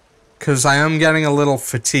 Because I am getting a little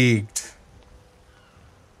fatigued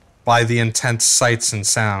by the intense sights and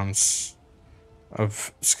sounds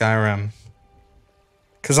of Skyrim.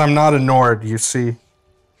 Because I'm not a Nord, you see.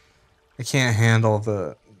 I can't handle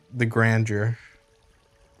the grandeur.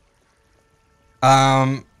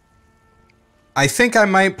 I think I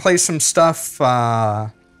might play some stuff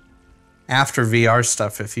after VR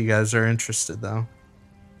stuff if you guys are interested, though.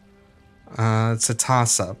 It's a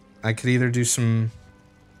toss-up. I could either do some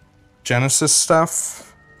Genesis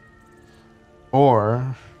stuff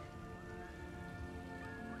or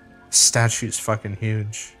statue's fucking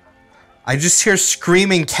huge. I just hear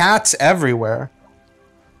screaming cats everywhere.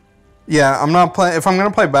 Yeah, I'm not playing. If I'm gonna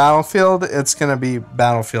play Battlefield, it's gonna be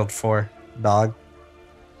Battlefield 4, dog.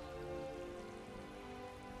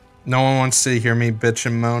 No one wants to hear me bitch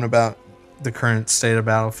and moan about the current state of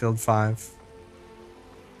Battlefield 5.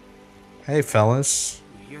 Hey, fellas.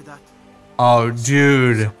 You hear that? Oh,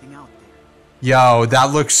 dude. Yo,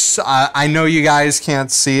 that looks... I know you guys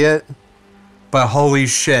can't see it, but holy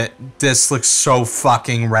shit, this looks so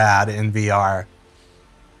fucking rad in VR.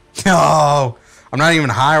 Yo, I'm not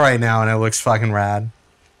even high right now, and it looks fucking rad.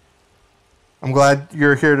 I'm glad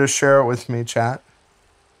you're here to share it with me, chat.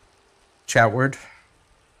 Chatward.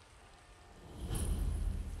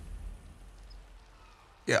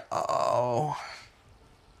 Yeah. Oh.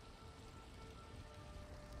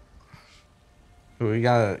 We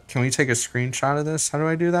gotta. Can we take a screenshot of this? How do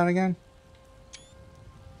I do that again?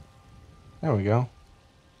 There we go.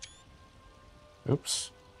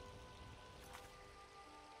 Oops.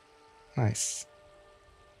 Nice.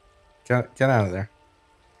 Get out of there.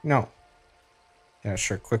 No. Yeah,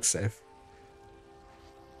 sure. Quick save.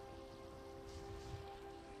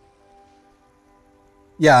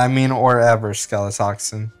 Yeah, I mean, or ever,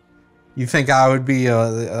 Skeletoxin. You think I would be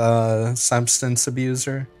a substance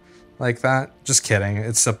abuser like that? Just kidding.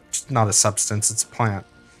 It's not a substance, it's a plant.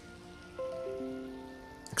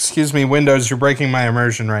 Excuse me, Windows, you're breaking my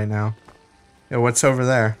immersion right now. Yeah, what's over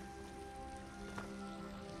there?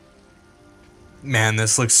 Man,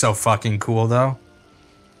 this looks so fucking cool, though.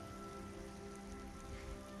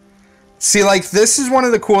 See, like, this is one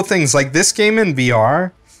of the cool things. Like, this game in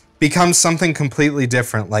VR becomes something completely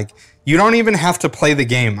different. Like, you don't even have to play the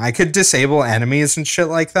game. I could disable enemies and shit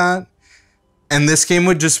like that. And this game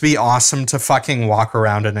would just be awesome to fucking walk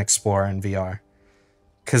around and explore in VR.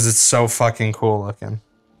 Because it's so fucking cool looking.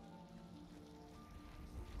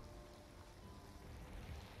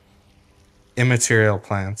 Immaterial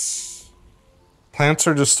plants. Plants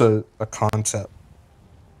are just a concept.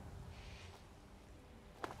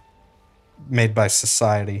 Made by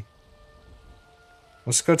society.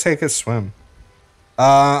 Let's go take a swim.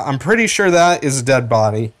 I'm pretty sure that is a dead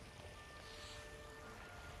body.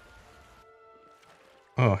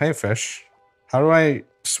 Oh, hey, fish. How do I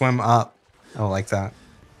swim up? Oh, like that.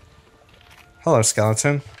 Hello,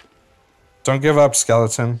 skeleton. Don't give up,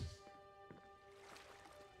 skeleton.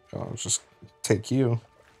 I'll just take you.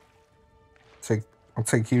 I'll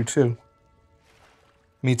take you, too.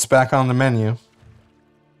 Meat's back on the menu.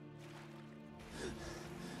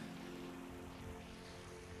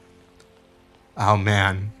 Oh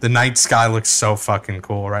man, the night sky looks so fucking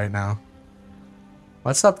cool right now.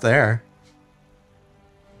 What's up there?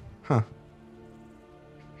 Huh.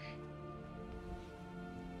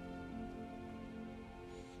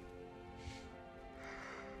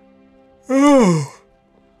 Ooh.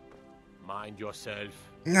 Mind yourself.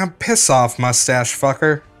 Now piss off, mustache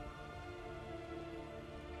fucker.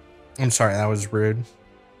 I'm sorry, that was rude.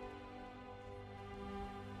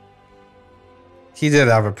 He did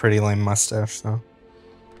have a pretty lame mustache, though.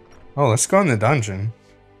 Oh, let's go in the dungeon.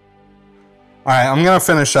 Alright, I'm gonna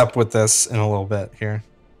finish up with this in a little bit here.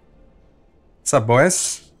 What's up,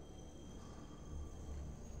 boys?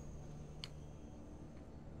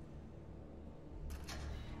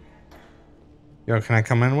 Yo, can I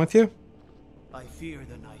come in with you? I fear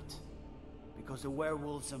the night, because the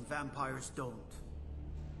werewolves and vampires don't.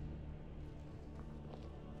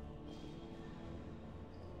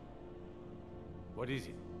 What is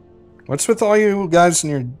it? What's with all you guys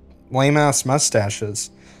and your lame-ass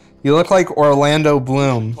mustaches? You look like Orlando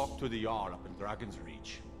Bloom. Talk to the Jarl up in Dragon's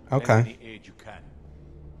Reach. Okay. Any aid you can.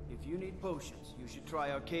 If you need potions, you should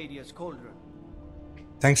try Arcadia's cauldron.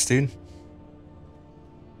 Thanks, dude.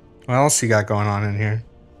 What else you got going on in here?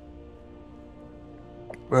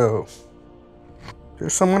 Whoa.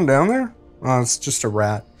 There's someone down there? Oh, it's just a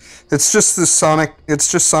rat. It's just the Sonic.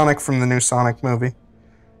 It's just Sonic from the new Sonic movie.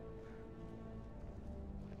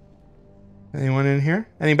 Anyone in here?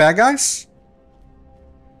 Any bad guys?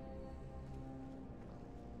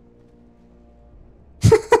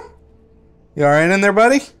 You alright in there,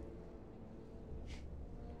 buddy?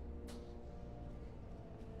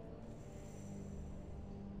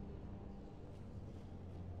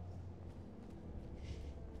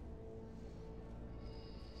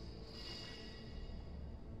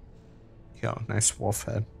 Yo, nice wolf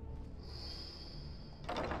head.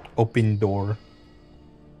 Open door.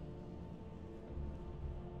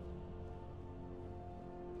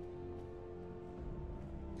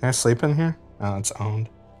 Can I sleep in here? Oh, it's owned.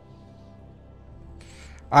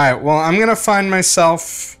 Alright, well, I'm gonna find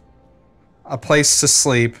myself a place to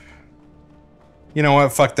sleep. You know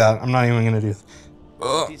what? Fuck that. I'm not even gonna do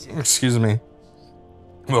excuse me.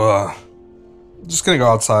 Ugh. I'm just gonna go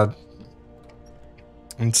outside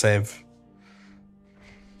and save.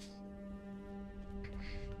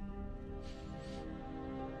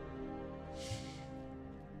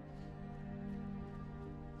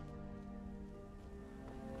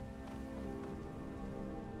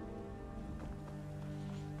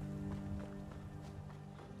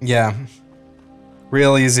 Yeah,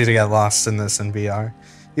 real easy to get lost in this in VR.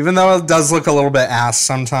 Even though it does look a little bit ass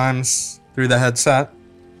sometimes through the headset.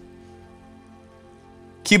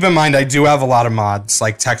 Keep in mind, I do have a lot of mods,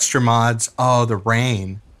 like texture mods. Oh, the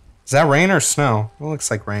rain. Is that rain or snow? It looks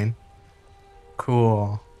like rain.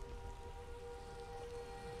 Cool.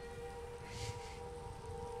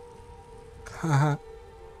 Haha.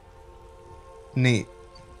 Neat.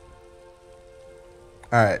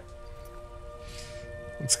 Alright.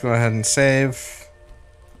 Let's go ahead and save.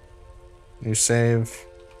 New save.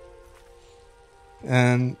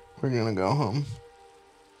 And we're gonna go home.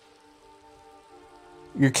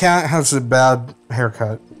 Your cat has a bad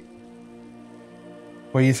haircut.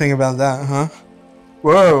 What do you think about that, huh?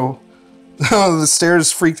 Whoa! Oh, the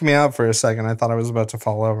stairs freaked me out for a second. I thought I was about to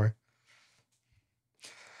fall over.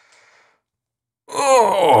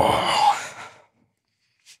 Oh!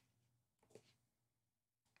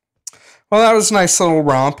 Well, that was a nice little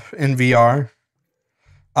romp in VR.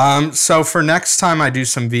 So for next time I do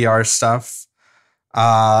some VR stuff,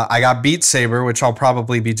 I got Beat Saber, which I'll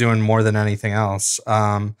probably be doing more than anything else.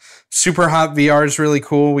 Super Hot VR is really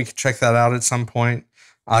cool. We could check that out at some point.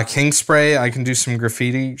 King Spray, I can do some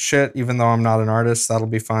graffiti shit, even though I'm not an artist. That'll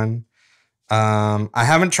be fun. I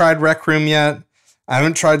haven't tried Rec Room yet. I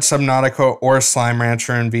haven't tried Subnautica or Slime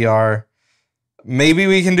Rancher in VR. Maybe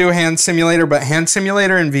we can do Hand Simulator, but Hand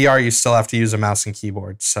Simulator in VR, you still have to use a mouse and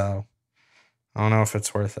keyboard, so I don't know if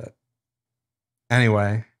it's worth it.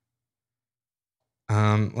 Anyway,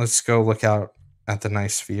 let's go look out at the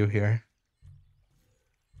nice view here.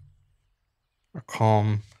 A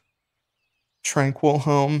calm, tranquil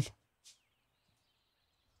home.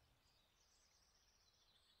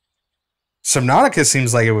 Subnautica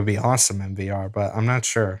seems like it would be awesome in VR, but I'm not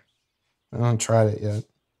sure. I haven't tried it yet.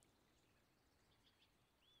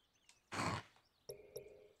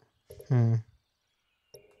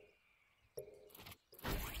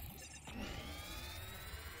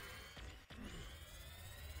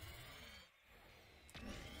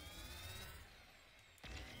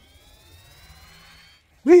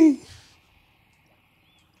 Whee!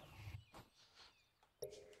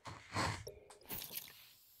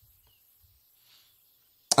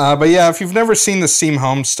 But yeah, if you've never seen the Steam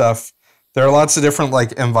Home stuff, there are lots of different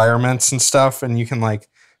like environments and stuff, and you can like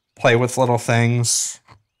play with little things.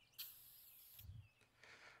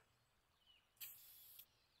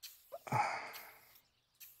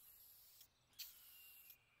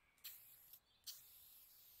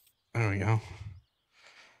 There we go.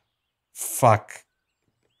 Fuck.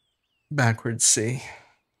 Backwards C.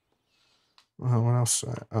 What else?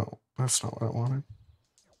 Oh, that's not what I wanted.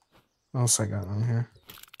 What else I got on here?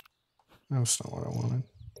 That's not what I wanted.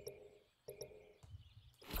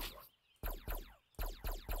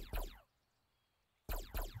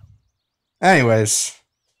 Anyways.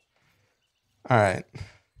 Alright.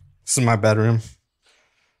 This is my bedroom.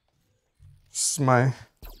 This is my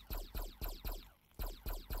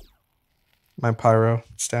pyro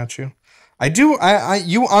statue.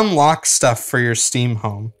 You unlock stuff for your Steam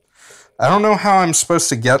home. I don't know how I'm supposed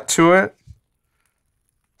to get to it.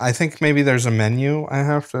 I think maybe there's a menu. I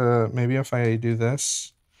have to, maybe if I do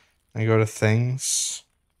this, I go to things,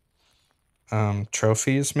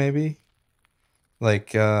 trophies maybe.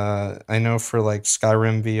 Like, I know for like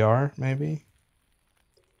Skyrim VR, maybe.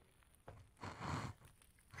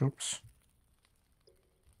 Oops.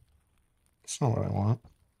 That's not what I want.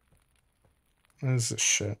 What is this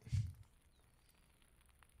shit?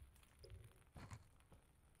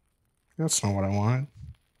 That's not what I wanted.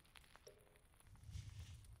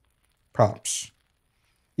 Props.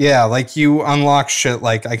 Yeah, like you unlock shit.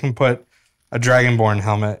 Like I can put a Dragonborn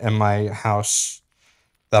helmet in my house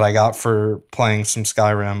that I got for playing some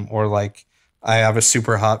Skyrim, or like I have a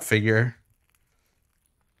super hot figure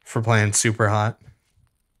for playing super hot.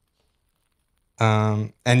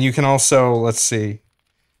 And you can also, let's see.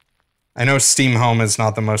 I know Steam Home is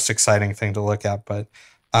not the most exciting thing to look at, but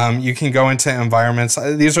you can go into environments.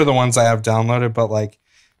 These are the ones I have downloaded, but like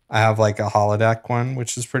I have like a holodeck one,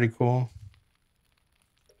 which is pretty cool.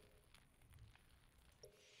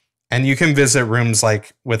 And you can visit rooms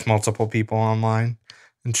like with multiple people online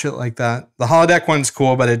and shit like that. The holodeck one's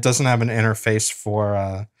cool, but it doesn't have an interface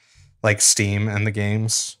for like Steam and the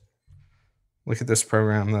games. Look at this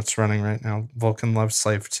program that's running right now. Vulcan Love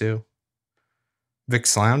Slave 2.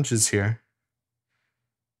 Vic's Lounge is here.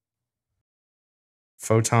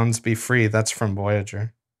 Photons Be Free, that's from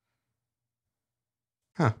Voyager.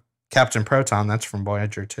 Huh. Captain Proton, that's from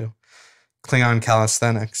Voyager too. Klingon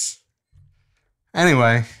Calisthenics.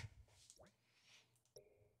 Anyway.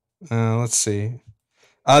 Let's see.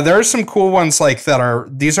 There are some cool ones like that are,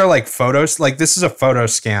 these are like photos. Like this is a photo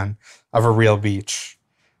scan of a real beach,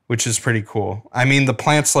 which is pretty cool. I mean, the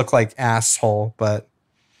plants look like asshole, but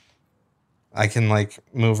I can like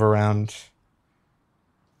move around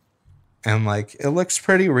and like, it looks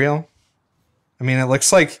pretty real. I mean, it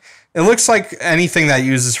looks like anything that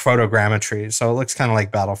uses photogrammetry. So it looks kind of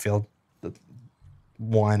like Battlefield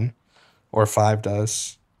 1 or 5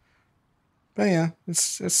 does. But yeah,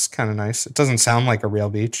 it's kind of nice. It doesn't sound like a real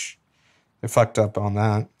beach. They fucked up on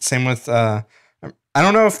that. Same with, I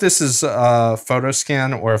don't know if this is a photo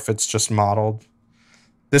scan or if it's just modeled.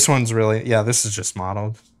 This one's really, yeah, this is just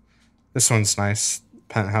modeled. This one's nice.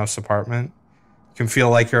 Penthouse apartment. You can feel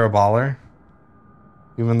like you're a baller.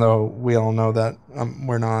 Even though we all know that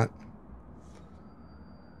we're not.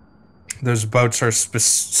 Those boats are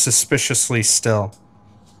suspiciously still.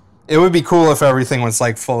 It would be cool if everything was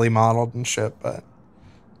like fully modeled and shit, but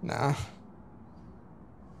nah.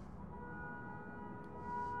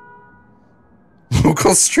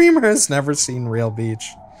 Local streamer has never seen real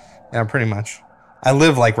beach. Yeah, pretty much. I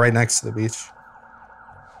live like right next to the beach.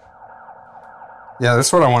 Yeah,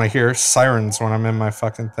 that's what I want to hear. Sirens when I'm in my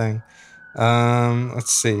fucking thing.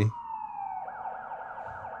 Let's see.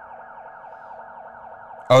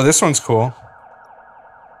 Oh, this one's cool.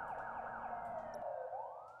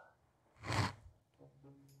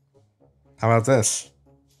 How about this?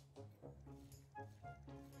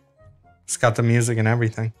 It's got the music and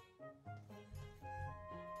everything.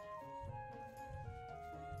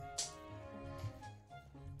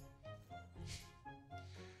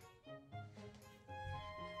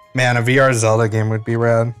 Man, a VR Zelda game would be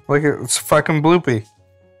rad. Look at it's fucking bloopy.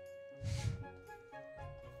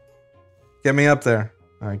 Get me up there.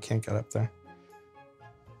 Oh, I can't get up there.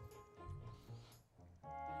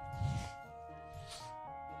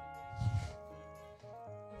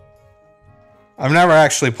 I've never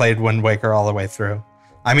actually played Wind Waker all the way through.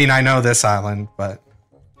 I mean, I know this island, but...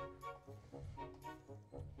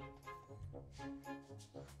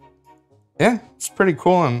 yeah, it's pretty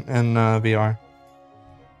cool in VR.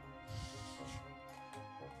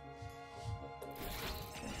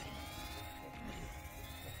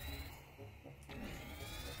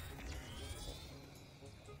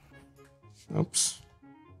 Oops.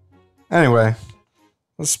 Anyway,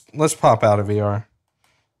 let's pop out of VR.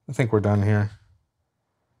 I think we're done here.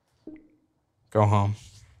 Go home.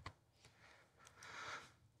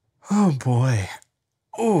 Oh boy.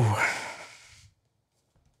 Ooh.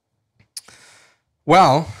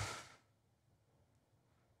 Well,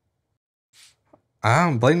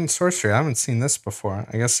 Blatant Sorcery. I haven't seen this before.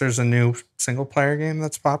 I guess there's a new single player game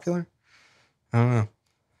that's popular. I don't know.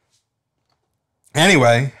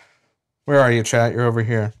 Anyway, where are you, chat? You're over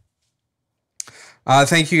here.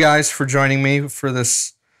 Thank you guys for joining me for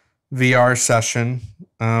this VR session.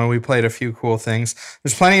 We played a few cool things.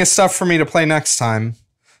 There's plenty of stuff for me to play next time.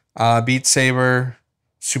 Beat Saber,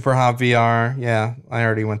 Super Hot VR. Yeah, I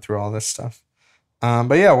already went through all this stuff.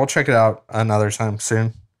 But yeah, we'll check it out another time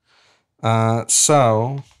soon.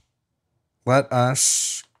 So let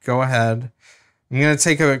us go ahead. I'm going to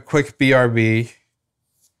take a quick BRB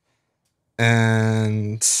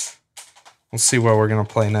and we'll see what we're going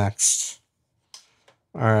to play next.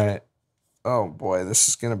 All right. Oh boy, this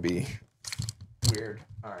is going to be weird.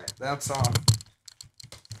 All right, that's off.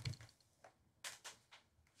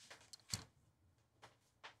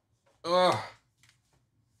 Ugh.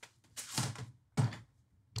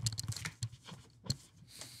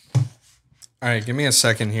 All right, give me a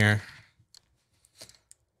second here.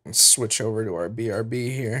 Let's switch over to our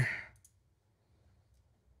BRB here.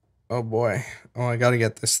 Oh boy. Oh, I gotta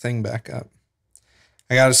get this thing back up.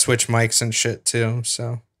 I gotta switch mics and shit too,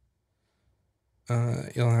 so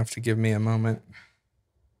you'll have to give me a moment.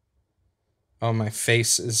 Oh, my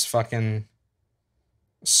face is fucking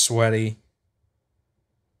sweaty.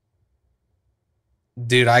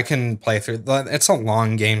 Dude, I can play through. It's a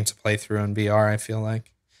long game to play through in VR, I feel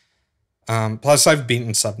like. Plus, I've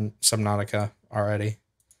beaten Subnautica already.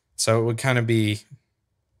 So it would kind of be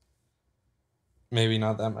maybe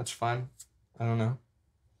not that much fun. I don't know.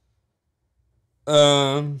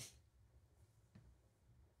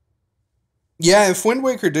 Yeah, if Wind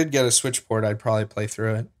Waker did get a Switch port, I'd probably play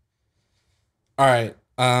through it. All right.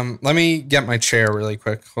 Let me get my chair really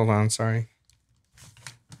quick. Hold on, sorry.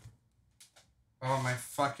 Oh, my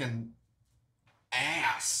fucking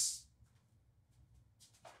ass.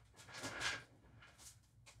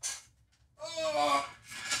 Oh.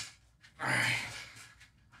 All right.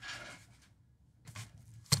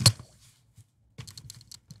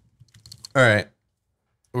 All right.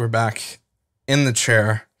 We're back in the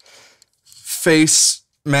chair. Face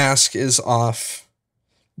mask is off.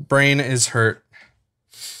 Brain is hurt.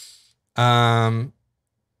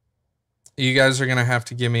 You guys are going to have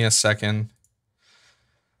to give me a second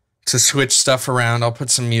to switch stuff around. I'll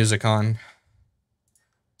put some music on.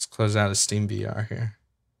 Let's close out of Steam VR here.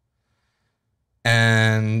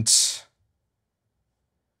 And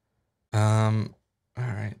all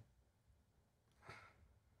right.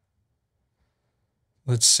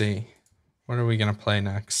 Let's see. What are we going to play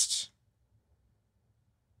next?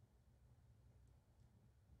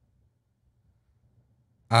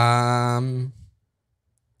 I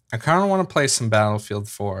kind of want to play some Battlefield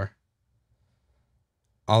 4.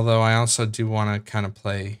 Although I also do want to kind of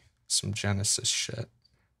play some Genesis shit.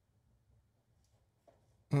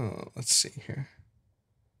 Oh, let's see here.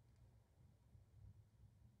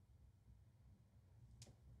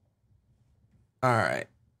 All right.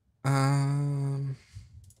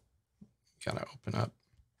 Gotta open up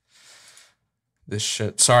this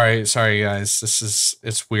shit. Sorry guys.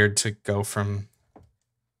 It's weird to go from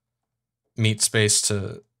meat space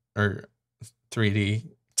to, or 3D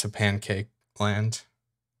to pancake land.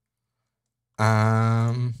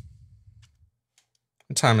 What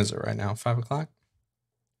time is it right now? 5 o'clock?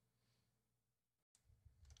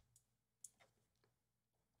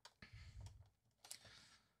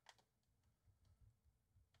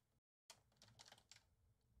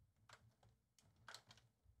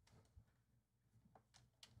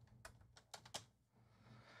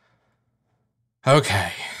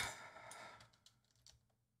 Okay.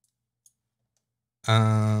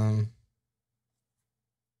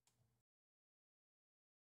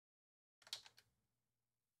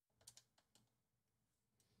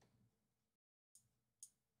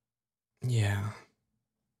 Yeah.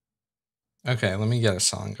 Okay, let me get a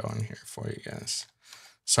song going here for you guys.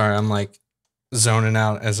 Sorry, I'm like zoning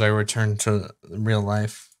out as I return to real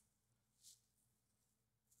life.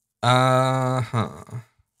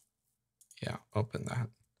 Yeah, open that.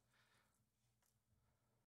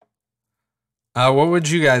 What would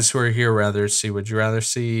you guys who are here rather see? Would you rather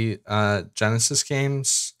see Genesis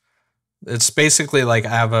games? It's basically like I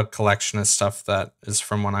have a collection of stuff that is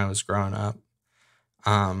from when I was growing up.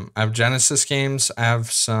 I have Genesis games, I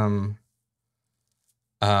have some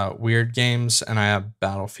weird games, and I have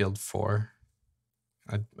Battlefield 4.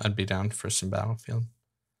 I'd be down for some Battlefield.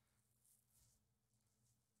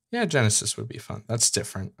 Yeah, Genesis would be fun. That's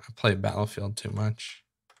different. I played Battlefield too much,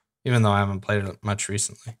 even though I haven't played it much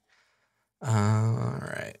recently. All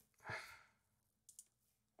right.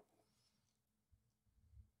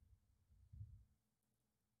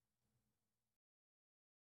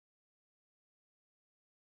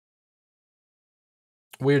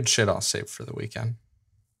 Weird shit I'll save for the weekend.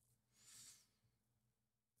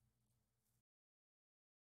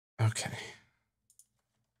 Okay.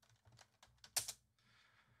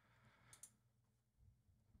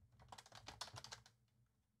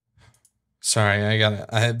 Sorry,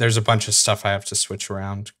 there's a bunch of stuff I have to switch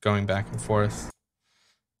around, going back and forth.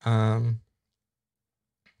 All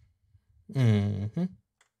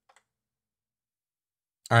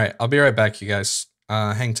right, I'll be right back, you guys.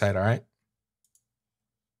 Hang tight, all right?